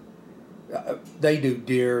they do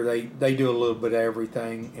deer. They do a little bit of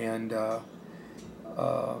everything, and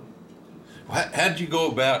How'd you go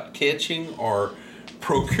about catching or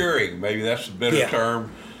procuring? Maybe that's a better Yeah.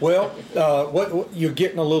 term. well, what you're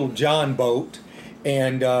getting a little John boat,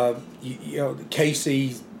 and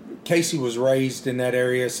Casey was raised in that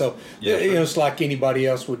area, so Yes, sir. it's like anybody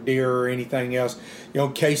else with deer or anything else.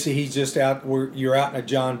 Casey, he's just out where you're out in a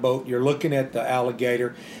John boat. You're looking at the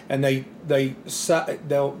alligator, and they'll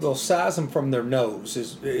size them from their nose,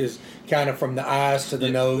 is kind of from the eyes to the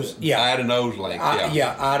nose. Eye to nose length.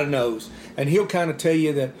 Eye to nose, and he'll kind of tell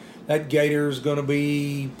you that gator is going to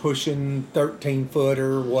be pushing 13 foot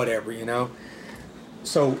or whatever,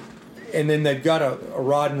 So, and then they've got a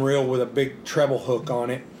rod and reel with a big treble hook on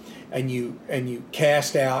it, and you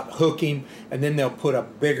cast out, hook him, and then they'll put a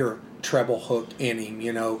bigger treble hook in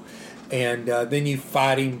him, and then you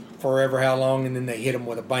fight him forever how long, and then they hit him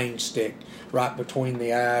with a bang stick right between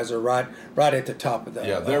the eyes or right at the top of the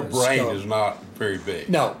Their brain skull. is not very big.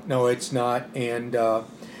 No, it's not. And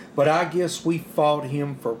but I guess we fought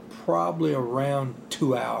him for probably around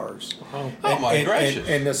 2 hours. Oh, my gracious.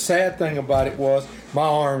 And the sad thing about it was my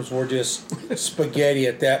arms were just spaghetti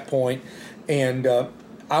at that point, and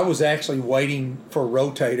I was actually waiting for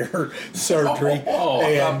rotator surgery. Everything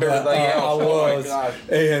else. I Oh, my was, gosh.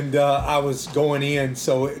 and I was going in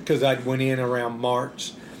because I'd went in around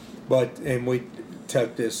March, and we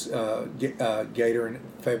took this gator in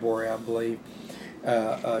February, I believe,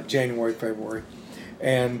 January, February,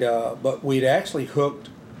 and but we'd actually hooked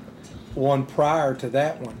one prior to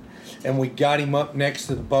that one, and we got him up next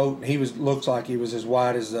to the boat. He looks like he was as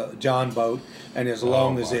wide as the John boat and as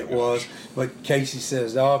long as it was. But Casey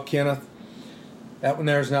says, "Oh, Kenneth, that one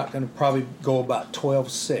there's not going to probably go about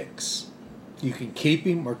 12.6. You can keep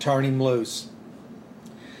him or turn him loose."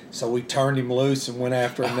 So we turned him loose and went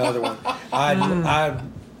after another one. I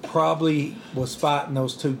probably was fighting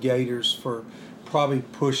those two gators for probably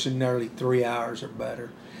pushing nearly 3 hours or better.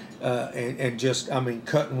 And just,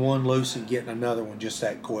 cutting one loose and getting another one just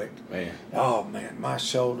that quick. Man. Oh, man, my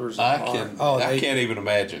shoulders I are... can't even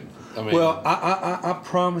imagine. Well, I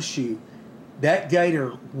promise you, that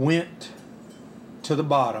gator went to the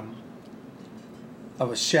bottom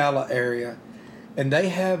of a shallow area, and they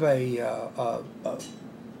have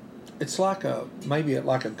it's like maybe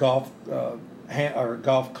like a golf or a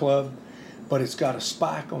golf club, but it's got a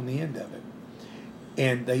spike on the end of it.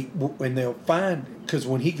 And they'll find, because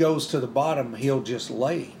when he goes to the bottom, he'll just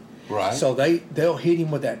lay. Right. So they'll hit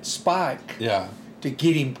him with that spike to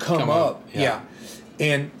get him come up. Yeah.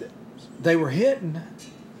 And they were hitting,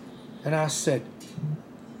 and I said,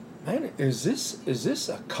 "Man, is this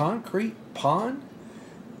a concrete pond?"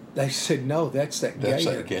 They said, "No, that's that That's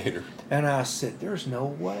gator." that gator. And I said, "There's no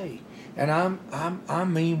way." And I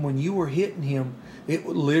mean, when you were hitting him, it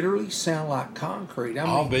would literally sound like concrete.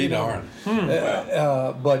 I'll be darned.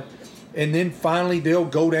 And then finally they'll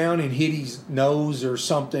go down and hit his nose or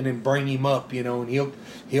something and bring him up, and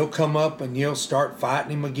he'll come up and you'll start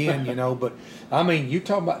fighting him again, But I mean, you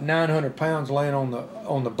talk about 900 pounds laying on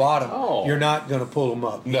the bottom. Oh. You're not going to pull him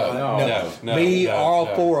up. No. All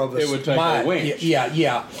four of us. It would take a winch.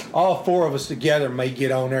 Yeah. All four of us together may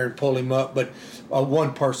get on there and pull him up, but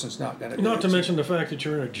one person's not going to do it. Not to mention the fact that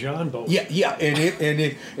you're in a John boat. Yeah,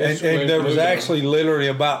 and there was actually literally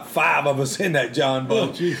about 5 of us in that John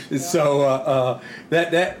boat. So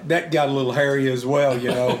that got a little hairy as well,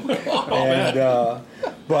 And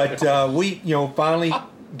but we finally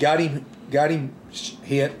got him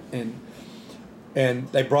hit,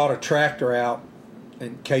 and they brought a tractor out,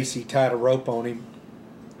 and Casey tied a rope on him,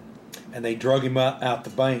 and they drug him out the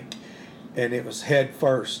bank, and it was head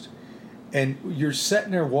first. And you're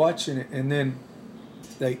sitting there watching it, and then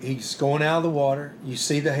he's going out of the water. You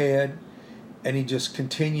see the head, and he just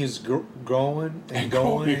continues growing and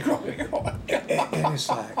going. And it's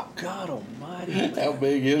like, God Almighty! How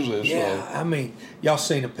big is this? Yeah, I mean, y'all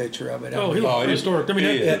seen a picture of it? Oh, he looks historic. I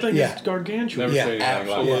mean, that thing is gargantuan. Never seen anything like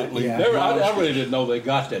that. Absolutely. Yeah. I really didn't know they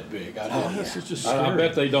got that big. That's just I scary.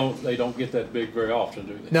 bet they don't get that big very often,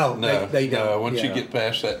 do they? No, No, they don't. no. Once Yeah. you get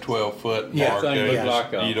past that 12-foot Yeah. mark, That thing yeah.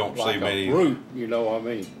 looked like a, you don't like see a many. brute, you know what I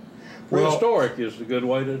mean? Well- Prehistoric is a good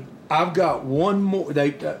way to. I've got one more.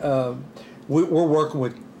 We're working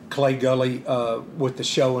with Clay Gully with the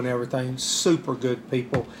show and everything. Super good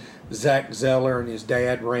people. Zach Zeller and his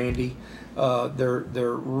dad Randy. They're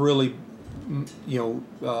really,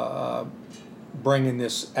 bringing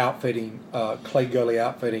this outfitting, Clay Gully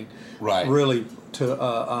outfitting, Right. really to.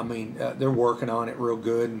 They're working on it real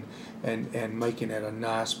good and making it a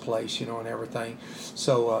nice place, and everything.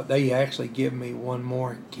 So they actually give me one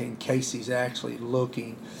more in case he's actually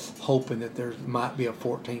looking, hoping that there might be a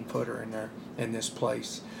 14-footer in there in this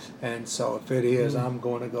place. And so if it is, I'm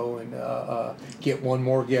going to go and get one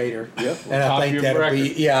more gator. Yep, And I top think your that'll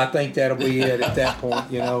record. I think that'll be it at that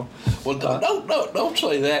point. Well, don't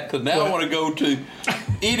say that, because now I want to go to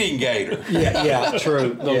eating gator. Yeah,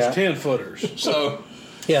 true. Those 10-footers. So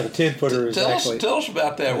Yeah, the 10-footer is tell actually. us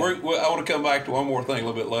about that. I want to come back to one more thing a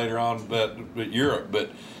little bit later on about Europe,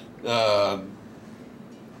 but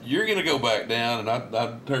you're going to go back down, and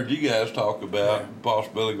I heard you guys talk about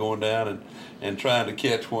possibility going down and trying to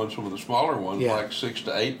catch some of the smaller ones, Yeah. like 6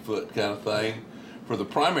 to 8 foot kind of thing, for the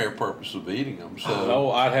primary purpose of eating them. So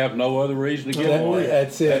No, I'd have no other reason to get them away.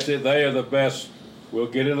 That's it. That's it. They are the best. We'll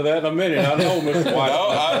get into that in a minute. I know, Mr. White. No,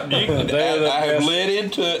 I have led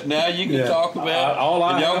into it. Now you can talk about. All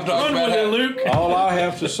I and y'all have can talk to- about Run with it, how- Luke. All I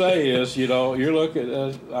have to say is, you're looking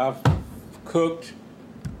at. I've cooked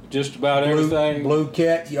just about everything. Blue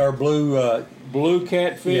cat or blue. Blue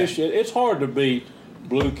catfish. It's hard to beat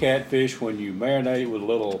blue catfish when you marinate it with a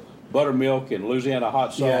little buttermilk and Louisiana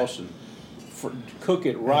hot Yeah. sauce and cook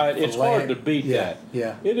it right. It's fillet hard it. to beat Yeah, that.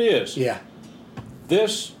 yeah. It is. Yeah.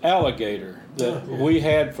 This alligator that we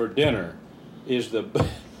had for dinner is the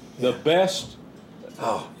best.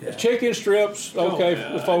 Oh, yeah. Chicken strips. Okay,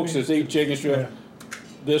 yeah, folks that eat chicken strips.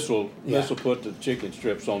 This will Yeah. put the chicken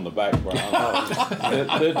strips on the background.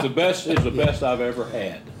 It's the best. It's the best I've ever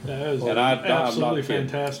had. That is And I'm not absolutely kidding.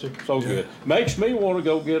 fantastic. So good. Makes me want to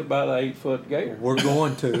go get about an 8-foot gator. We're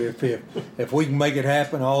going to if we can make it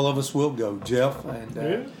happen, all of us will go, Jeff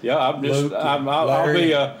and Yeah, I'm just. Luke,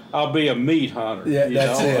 I'll be a meat hunter. Yeah, you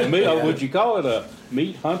that's know? it. A meat, Yeah. Would you call it a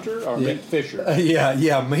meat hunter or meat fisher? meat. Well,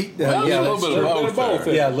 yeah, a little that's bit true. of both both.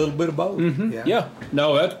 there. Yeah, a little bit of both. Yeah.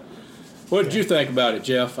 No, that. What did you think about it,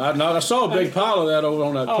 Jeff? I saw a big pile of that over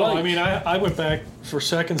on that plate. Oh, I mean, I went back for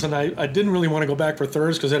seconds, and I didn't really want to go back for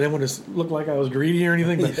thirds because I didn't want to look like I was greedy or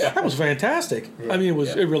anything. But that was fantastic. I mean,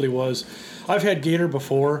 it really was. I've had gator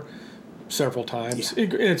before several times.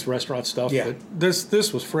 It's restaurant stuff, Yeah. but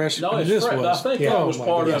this was fresh. No, I mean, it's this fresh. was. I think Yeah. that was Oh, my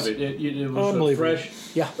part goodness. of it. It was Unbelievable. fresh.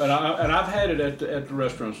 Yeah. And I've had it at the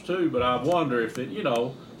restaurants too. But I wonder if it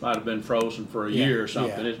might have been frozen for a year or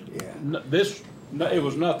something. Yeah. It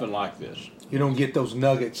was nothing like this. You don't get those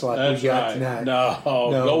nuggets like That's we got right. tonight. No,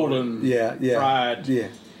 golden. Yeah, fried. Yeah.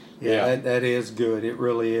 Yeah. That is good. It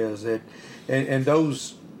really is. And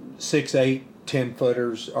those 6, 8,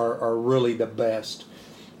 10-footers are really the best.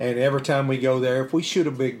 And every time we go there, if we shoot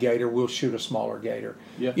a big gator, we'll shoot a smaller gator.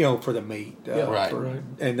 Yeah. For the meat. Right. Right.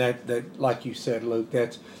 And that, like you said, Luke,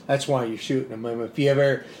 that's why you're shooting them. I mean,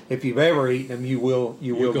 if you've ever eaten them, you will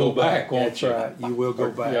go back, won't That's you? right. You will go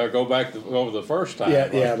back. Yeah, go back over the first time. Yeah,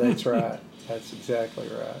 that's right. That's exactly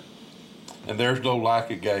right. And there's no lack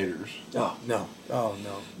of gators. Oh no!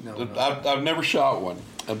 No. I've never shot one,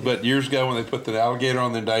 but years ago when they put the alligator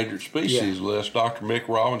on the endangered species list, Dr. Mick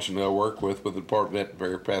Robinson, who I work with the Department of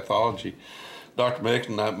Veterinary Pathology, Dr. Mick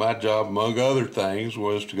and my job, among other things,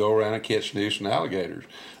 was to go around and catch nuisance alligators.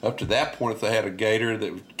 Up to that point, if they had a gator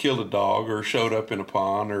that killed a dog or showed up in a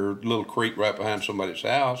pond or a little creek right behind somebody's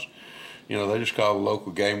house, they just called the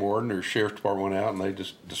local game warden or sheriff's department went out and they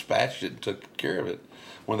just dispatched it and took care of it.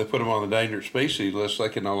 When they put them on the endangered species list, they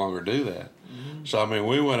can no longer do that. Mm-hmm. So, I mean,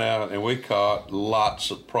 we went out and we caught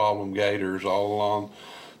lots of problem gators all along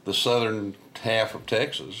the southern half of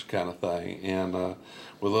Texas kind of thing. And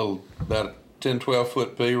with about a 10,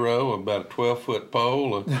 12-foot P-row, about a 12-foot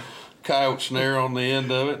pole, a coyote snare on the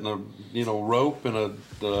end of it, and a rope and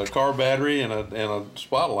a car battery and a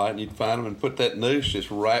spotlight, and you'd find them and put that noose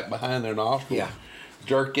just right behind their nostril. Yeah.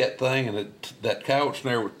 Jerk that thing, and that coyote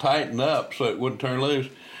snare would tighten up so it wouldn't turn loose.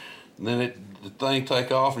 And then the thing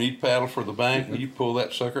take off, and you'd paddle for the bank, and you'd pull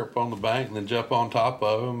that sucker up on the bank, and then jump on top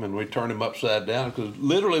of him, and we'd turn him upside down. Because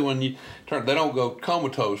literally, when you turn, they don't go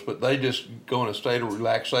comatose, but they just go in a state of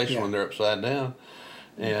relaxation when they're upside down.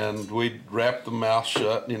 And we'd wrap the mouth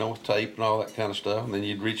shut, with tape and all that kind of stuff. And then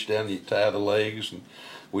you'd reach down and you'd tie the legs, and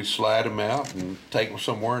we'd slide them out and take them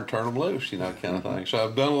somewhere and turn them loose, kind of thing. So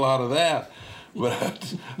I've done a lot of that.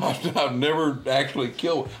 But I've never actually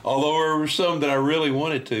killed, although there were some that I really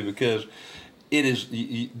wanted to, because it is,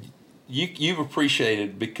 you've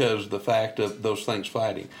appreciated because the fact of those things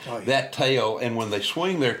fighting. Oh, yeah. That tail, and when they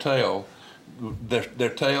swing their tail, their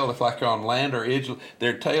tail, if like they're on land or edge,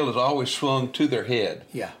 their tail is always swung to their head.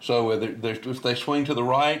 Yeah. So if they swing to the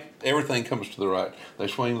right, everything comes to the right. They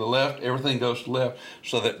swing to the left, everything goes to the left.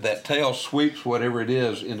 So that tail sweeps whatever it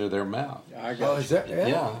is into their mouth. I got is that?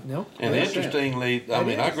 Yeah. No. And interestingly,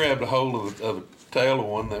 I grabbed a hold of a tail of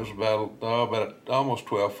one that was about almost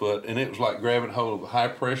 12 foot, and it was like grabbing hold of a high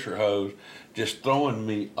pressure hose, just throwing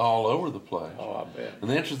me all over the place. Oh, I bet.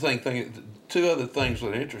 And the interesting thing, two other things that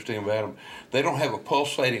are interesting about them, they don't have a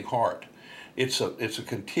pulsating heart. It's a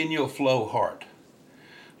continual flow heart.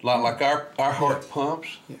 Like our heart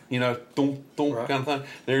pumps, thump, thump kind of thing.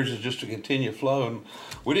 Theirs is just a continual flow, and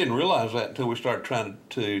we didn't realize that until we started trying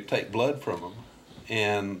to take blood from them.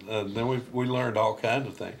 And then we learned all kinds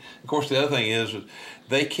of things. Of course, the other thing is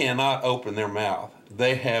they cannot open their mouth.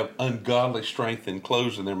 They have ungodly strength in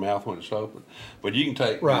closing their mouth when it's open. But you can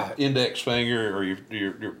take your index finger or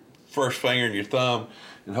your first finger and your thumb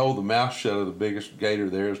and hold the mouth shut of the biggest gator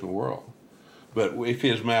there is in the world. But if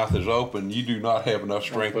his mouth is open, you do not have enough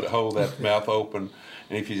strength to hold that mouth open.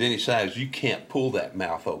 And if he's any size, you can't pull that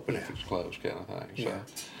mouth open if it's closed, kind of thing. So.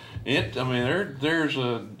 There's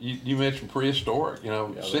you mentioned prehistoric,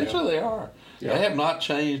 essentially they are. Yeah. They have not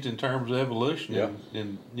changed in terms of evolution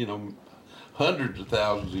in hundreds of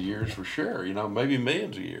thousands of years for sure, maybe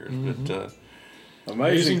millions of years. Mm-hmm. But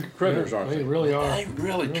amazing critters, aren't they? They really are. They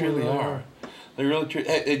really truly are. They really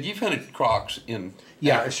truly. You've hunted crocs in?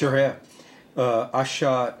 Yeah, I sure have. I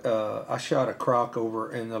shot a croc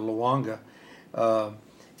over in the Luanga.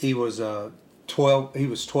 He was 12. He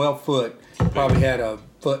was 12 foot. Probably had a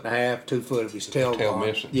foot and a half, 2 foot of his tail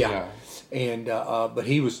missing. Yeah. And but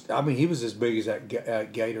he was as big as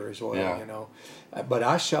that gator as well. But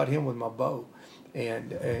I shot him with my bow,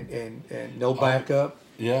 and no backup.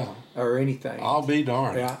 Or anything. I'll be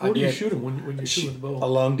darned. Yeah, Where do you shoot him when you shoot with the bow? I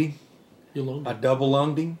lunged him. You lunged him? I double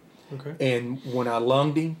lunged him. Okay. And when I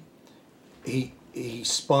lunged him, he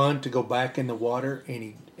spun to go back in the water,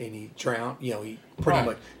 and he drowned. He pretty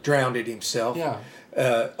much drowned it himself. Yeah.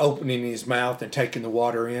 Opening his mouth and taking the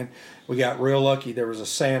water in. We got real lucky. There was a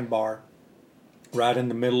sandbar right in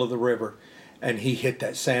the middle of the river, and he hit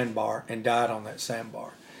that sandbar and died on that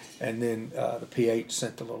sandbar. And then the PH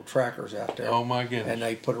sent the little trackers out there. Oh my goodness! And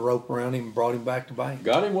they put a rope around him and brought him back to bank.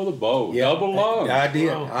 Got him with a bow. Yeah. Double lung. I did.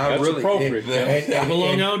 Wow. That's appropriate. Double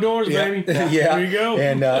lung outdoors, baby. Yeah. There you go.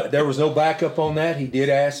 And there was no backup on that. He did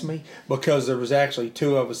ask me because there was actually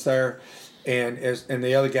two of us there. And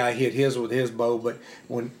the other guy hit his with his bow, but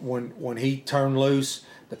when he turned loose,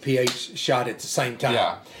 the PH shot at the same time.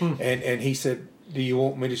 Yeah. And he said, "Do you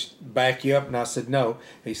want me to back you up?" And I said, "No."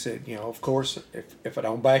 He said, "Of course, if I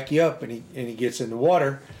don't back you up and he gets in the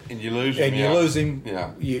water and you lose him,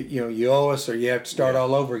 you owe us, or you have to start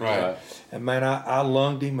all over again." Right. And man, I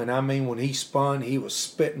lunged him, and I mean, when he spun, he was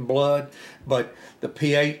spitting blood. But the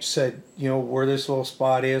PH said, where this little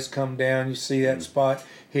spot is, come down. You see that spot?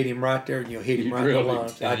 Hit him right there, and you'll hit him right in the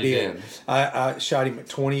lungs. I did. I shot him at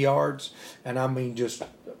 20 yards, and I mean just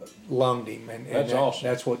lunged him, and that's awesome.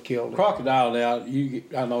 That's what killed him. Crocodile. Now,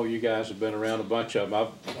 I know you guys have been around a bunch of them.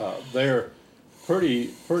 They're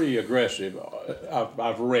pretty aggressive.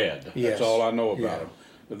 I've read. Yes. That's all I know about them.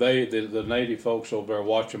 The native folks over there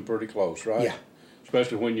watch them pretty close, right? Yeah.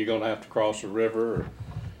 Especially when you're going to have to cross a river.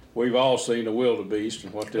 We've all seen the wildebeest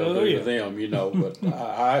and what they'll do to them, But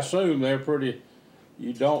I assume they're pretty.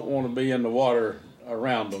 You don't want to be in the water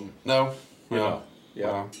around them. No. Yeah.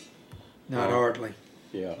 Not hardly.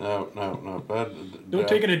 Yeah. No. Don't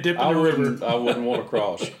take a dip in the river. I wouldn't want to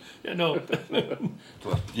cross. Yeah, no.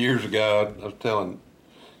 Years ago, I was telling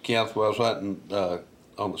Kenneth, I was hunting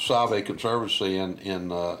on the Save Conservancy in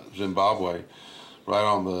Zimbabwe, right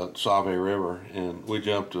on the Save River, and we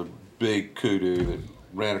jumped a big kudu that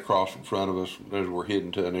ran across in front of us as we're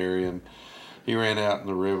heading to an area, and he ran out in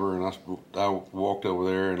the river, and I walked over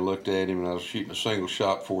there and looked at him, and I was shooting a single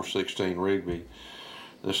shot 416 Rigby.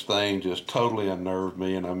 This thing just totally unnerved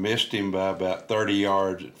me, and I missed him by about 30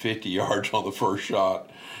 yards at 50 yards on the first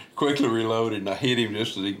shot. Quickly reloaded, and I hit him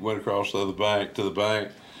just as he went across the other bank to the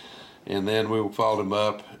bank. And then we followed him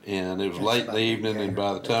up, and it was late in the evening, and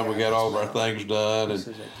by the time we got all of our things done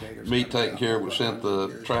and meat taken care of, we sent the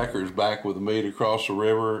trackers back with the meat across the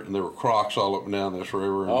river, and there were crocs all up and down this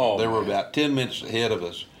river. And they were about 10 minutes ahead of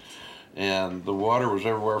us, and the water was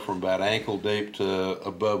everywhere from about ankle deep to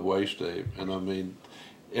above waist deep. And I mean,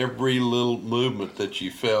 every little movement that you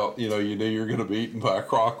felt, you knew you were going to be eaten by a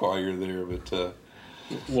croc while you're there. But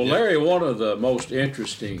well, Larry, one of the most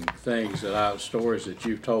interesting stories that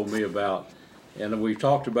you've told me about, and we've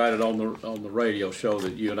talked about it on the radio show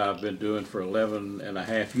that you and I have been doing for 11 and a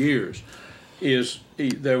half years, is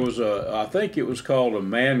there was I think it was called a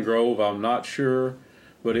mangrove, I'm not sure,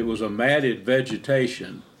 but it was a matted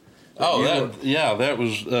vegetation. That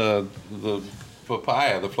was the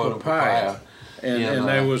papaya, the floating papaya. And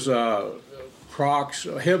there was crocs,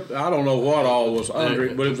 I don't know what all was under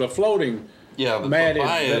it, but it was a floating the matted,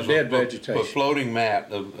 papaya is dead vegetation. A floating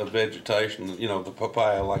mat of vegetation, the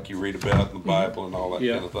papaya like you read about in the Bible and all that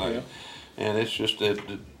kind of thing. Yeah. And it's just,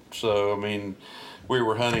 so, I mean, we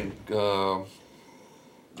were hunting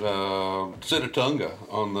Sitatunga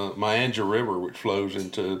on the Mayanja River, which flows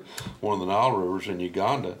into one of the Nile rivers in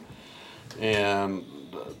Uganda. And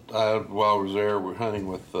while I was there, we were hunting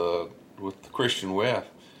with Christian Weth,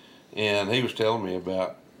 and he was telling me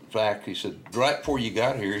about, in fact, he said, right before you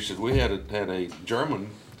got here, he said, we had a German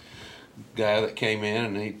guy that came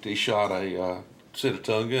in, and he shot a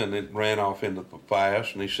Sitatunga, and it ran off into papaya,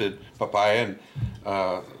 and he said,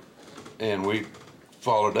 and we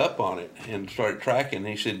followed up on it and started tracking.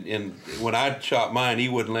 He said, and when I shot mine, he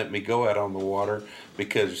wouldn't let me go out on the water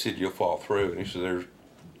because he said, you'll fall through. And he said, there's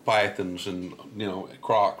pythons and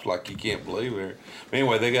crocs like you can't believe there.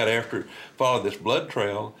 Anyway, they got followed this blood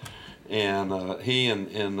trail, and he and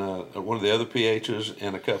one of the other PHs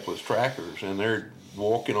and a couple of trackers, and they're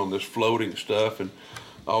walking on this floating stuff, and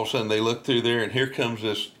all of a sudden they look through there, and here comes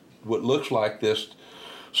this what looks like this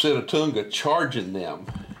Sitatunga charging them.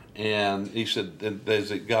 And he said,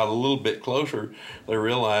 as it got a little bit closer, they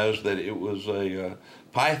realized that it was a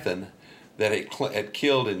python that it had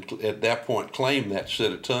killed and at that point claimed that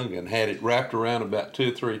Sitatunga and had it wrapped around about 2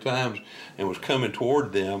 or 3 times and was coming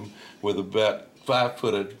toward them with about 5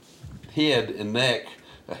 foot of head and neck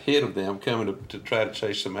ahead of them, coming to try to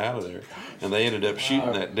chase them out of there. And they ended up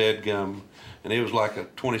shooting that dead gum, and it was like a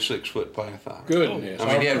 26-foot python. Goodness. I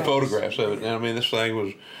mean, he had photographs of it. And I mean, this thing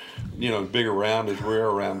was, big around his rear,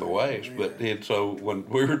 around the waist. But so when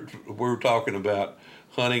we were talking about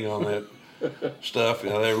hunting on that stuff,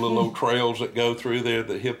 there are little old trails that go through there,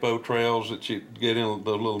 the hippo trails that you get in,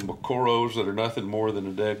 the little makoros that are nothing more than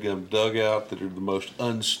a dadgum dugout that are the most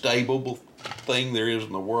unstable thing there is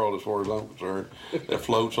in the world as far as I'm concerned, that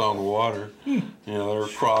floats on the water. There are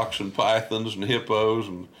crocs and pythons and hippos,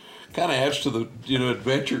 and kind of adds to the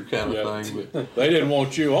adventure kind of thing. But they didn't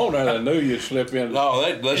want you on there. They knew you'd slip in. No,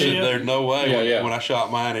 they said there's no way. When I shot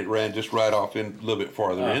mine, it ran just right off in a little bit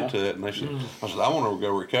farther into it, and they said, I said, I want to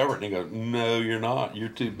go recover it. And he goes, no, you're not. You're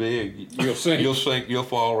too big. You'll sink. You'll sink. You'll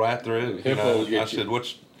fall right through. I said,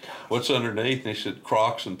 what's underneath? And he said,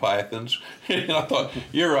 crocs and pythons. And I thought,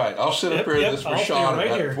 you're right. I'll sit up here in this Rashawn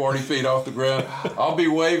about 40 feet off the ground. I'll be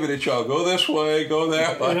waving at y'all. Go this way, go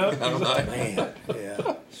that way. Man,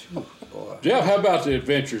 yeah. Jeff, how about the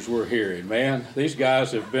adventures we're hearing, man? These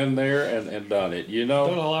guys have been there and done it, Done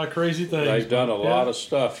a lot of crazy things. They've done a lot of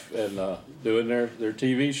stuff and doing their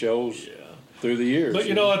TV shows through the years. But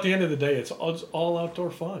at the end of the day, it's all outdoor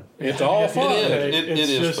fun. It's all fun. It is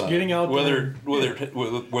just fun. Getting out there.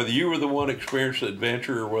 Whether you were the one experiencing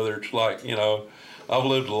adventure, or whether it's like, I've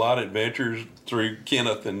lived a lot of adventures through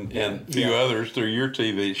Kenneth and a few others through your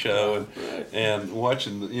TV show, and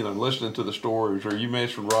watching, listening to the stories. Or you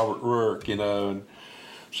mentioned Robert Rourke, and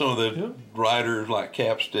some of the writers like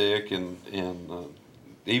Capstick and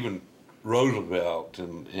even Roosevelt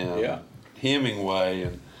and Hemingway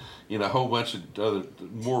and a whole bunch of other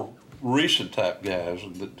more recent type guys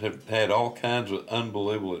that have had all kinds of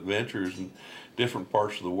unbelievable adventures in different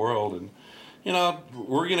parts of the world. And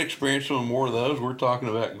we're going to experience some more of those. We're talking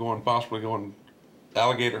about possibly going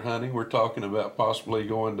alligator hunting. We're talking about possibly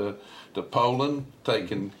going to Poland,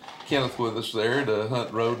 taking Kenneth with us there to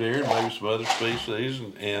hunt roe deer and maybe some other species.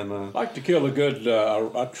 And I'd like to kill a good,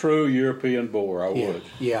 a true European boar. I would.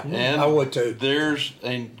 Yeah, and I would too. There's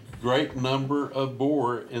a great number of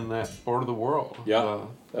boar in that part of the world. Yeah,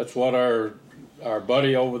 that's what our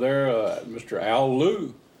buddy over there, Mr. Al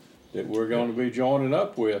Liu, that we're going to be joining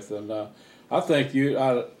up with, and I think he's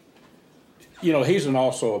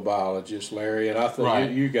also a biologist, Larry, and I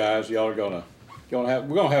think you guys, y'all are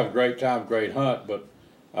we're gonna have a great time, great hunt, but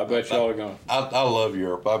I bet y'all are going. I love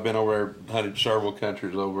Europe. I've been over there, hunted several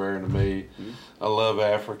countries over there, and to me, I love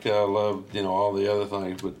Africa. I love all the other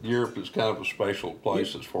things, but Europe is kind of a special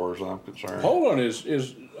place as far as I'm concerned. Poland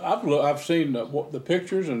is I've seen the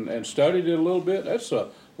pictures and studied it a little bit. That's a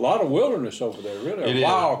lot of wilderness over there. Really, a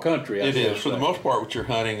wild country. It is. For the most part, what you're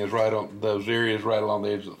hunting is right on those areas, right along the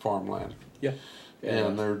edge of the farmland. Yeah.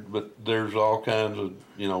 And there's all kinds of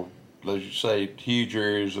as you say, huge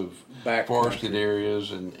areas of forested areas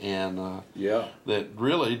and that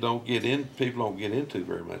really people don't get into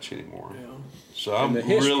very much anymore. Yeah. So I'm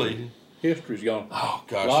history's gone. Oh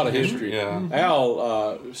gosh, a lot of history. Yeah.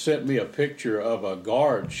 Al sent me a picture of a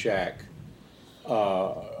guard shack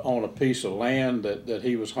on a piece of land that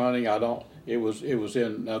he was hunting.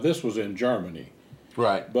 This was in Germany.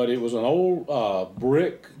 Right. But it was an old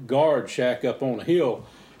brick guard shack up on a hill.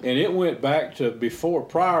 And it went back to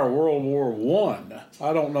prior World War I.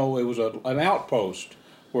 I don't know. It was an outpost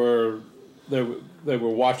where they were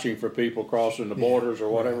watching for people crossing the borders or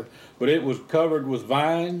whatever. But it was covered with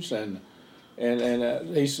vines, and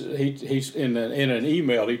he's in an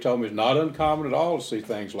email he told me it's not uncommon at all to see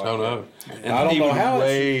things like that. No. And I don't know how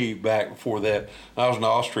way back before that. I was in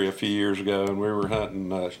Austria a few years ago, and we were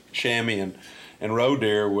hunting chamois and roe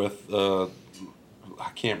deer with. I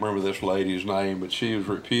can't remember this lady's name, but she was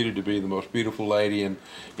reputed to be the most beautiful lady in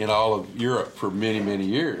all of Europe for many, many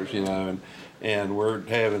years, and we're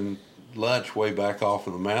having lunch way back off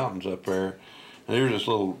in the mountains up there, and there's this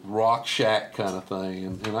little rock shack kind of thing,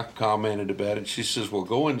 and I commented about it. She says, well,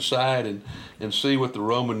 go inside and see what the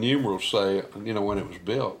Roman numerals say, when it was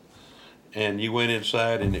built. And you went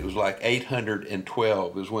inside, and it was like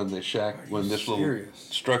 812 is when this little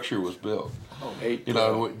structure was built.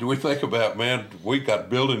 Oh, do we think about, man, we got a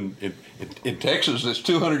building in Texas that's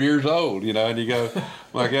 200 years old, and you go,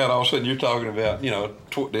 my God, all of a sudden you're talking about,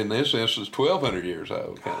 in this instance, 1,200 years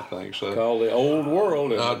old kind of thing. So called the old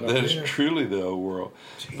world. That is truly the old world.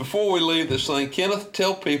 Before we leave this thing, Kenneth,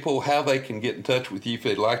 tell people how they can get in touch with you if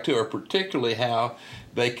they'd like to, or particularly how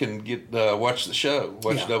they can get watch the show,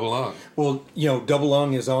 Double Lung. Well, Double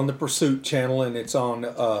Lung is on the Pursuit channel, and it's on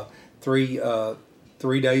 3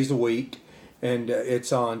 days a week. And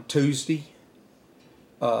it's on Tuesday.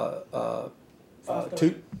 Tuesday.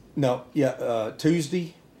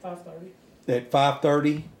 5:30. At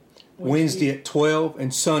 5:30, Wednesday at 12,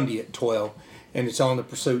 and Sunday at 12, and it's on the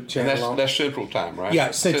Pursuit channel. And that's Central Time, right?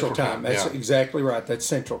 Yeah, Central Time. That's exactly right. That's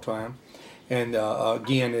Central Time, and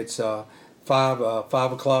again, it's 5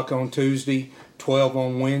 o'clock on Tuesday, 12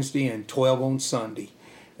 on Wednesday, and 12 on Sunday.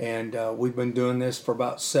 And we've been doing this for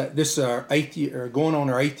about this is our 8th year, going on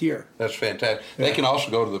our 8th year. That's fantastic. Yeah. They can also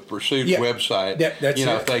go to the Pursuit website. That's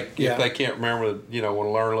if they can't remember, want to learn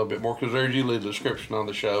a little bit more, because there's usually a description on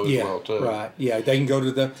the show as well too. Right. Yeah, they can go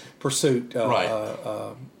to the Pursuit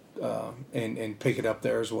and pick it up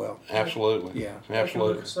there as well. Absolutely. Yeah. Absolutely. They can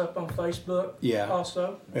look us up on Facebook. Yeah.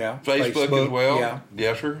 Also. Yeah. Facebook as well. Yeah.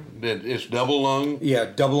 Yes, sir. It's Double Lung. Yeah,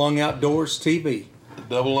 Double Lung Outdoors TV.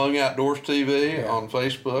 Double Lung Outdoors TV on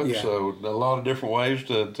Facebook. Yeah. So a lot of different ways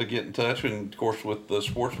to get in touch, and of course with the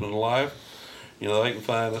Sportsman Life, they can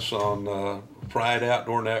find us on Pride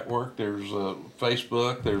Outdoor Network. There's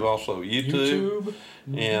Facebook. There's also YouTube.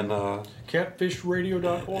 And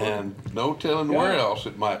catfishradio.org. And no telling where else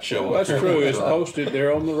it might show up. That's true. It's posted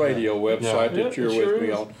there on the radio website that you're with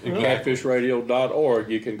me on. Catfishradio.org.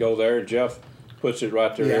 You can go there. Jeff puts it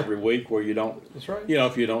right there every week where you don't. That's right.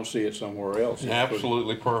 If you don't see it somewhere else.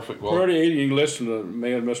 Absolutely perfect. Well, pretty easy. You can listen to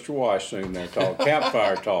me and Mr. Weiss soon there talk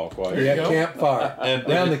campfire talk. Campfire.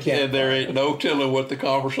 Around the campfire. And there ain't no telling what the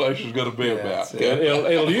conversation is going to be about.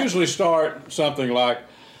 It'll usually start something like,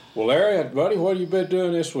 well, Larry, buddy, what have you been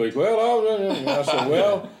doing this week? Well, I said,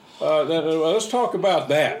 well, let's talk about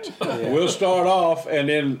that. We'll start off, and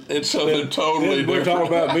then it's something totally different. We're talking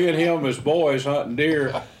about me and him as boys hunting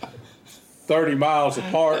deer 30 miles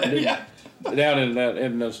apart down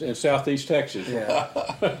in southeast Texas. Yeah.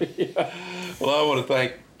 Well, I want to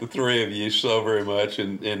thank the three of you so very much,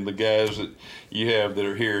 and the guys that you have that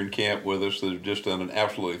are here in camp with us that have just done an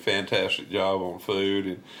absolutely fantastic job on food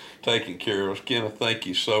and taking care of us. Kenneth, thank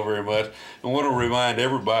you so very much. I want to remind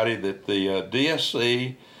everybody that the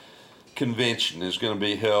DSC convention is going to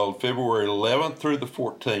be held February 11th through the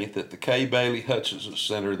 14th at the Kay Bailey Hutchinson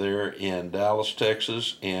Center there in Dallas,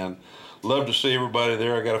 Texas, and love to see everybody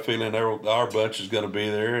there. I got a feeling our bunch is going to be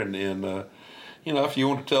there, and if you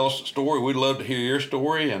want to tell us a story, we'd love to hear your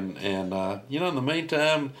story. And in the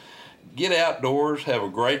meantime, Get outdoors, have a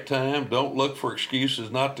great time. Don't look for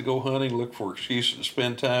excuses not to go hunting. Look for excuses to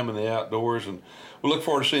spend time in the outdoors. And we look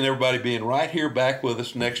forward to seeing everybody being right here back with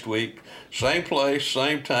us next week. Same place,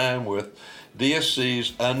 same time with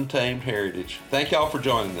DSC's Untamed Heritage. Thank y'all for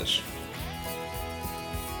joining us.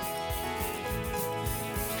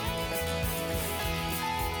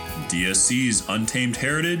 DSC's Untamed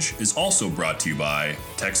Heritage is also brought to you by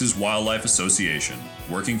Texas Wildlife Association,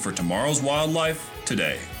 working for tomorrow's wildlife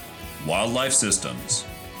today. Wildlife Systems,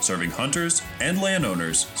 serving hunters and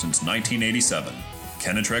landowners since 1987.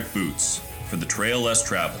 Kenetrek Boots, for the trail less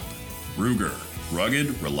traveled. Ruger,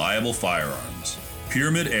 rugged, reliable firearms.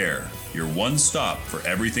 Pyramid Air, your one stop for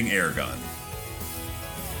everything airgun.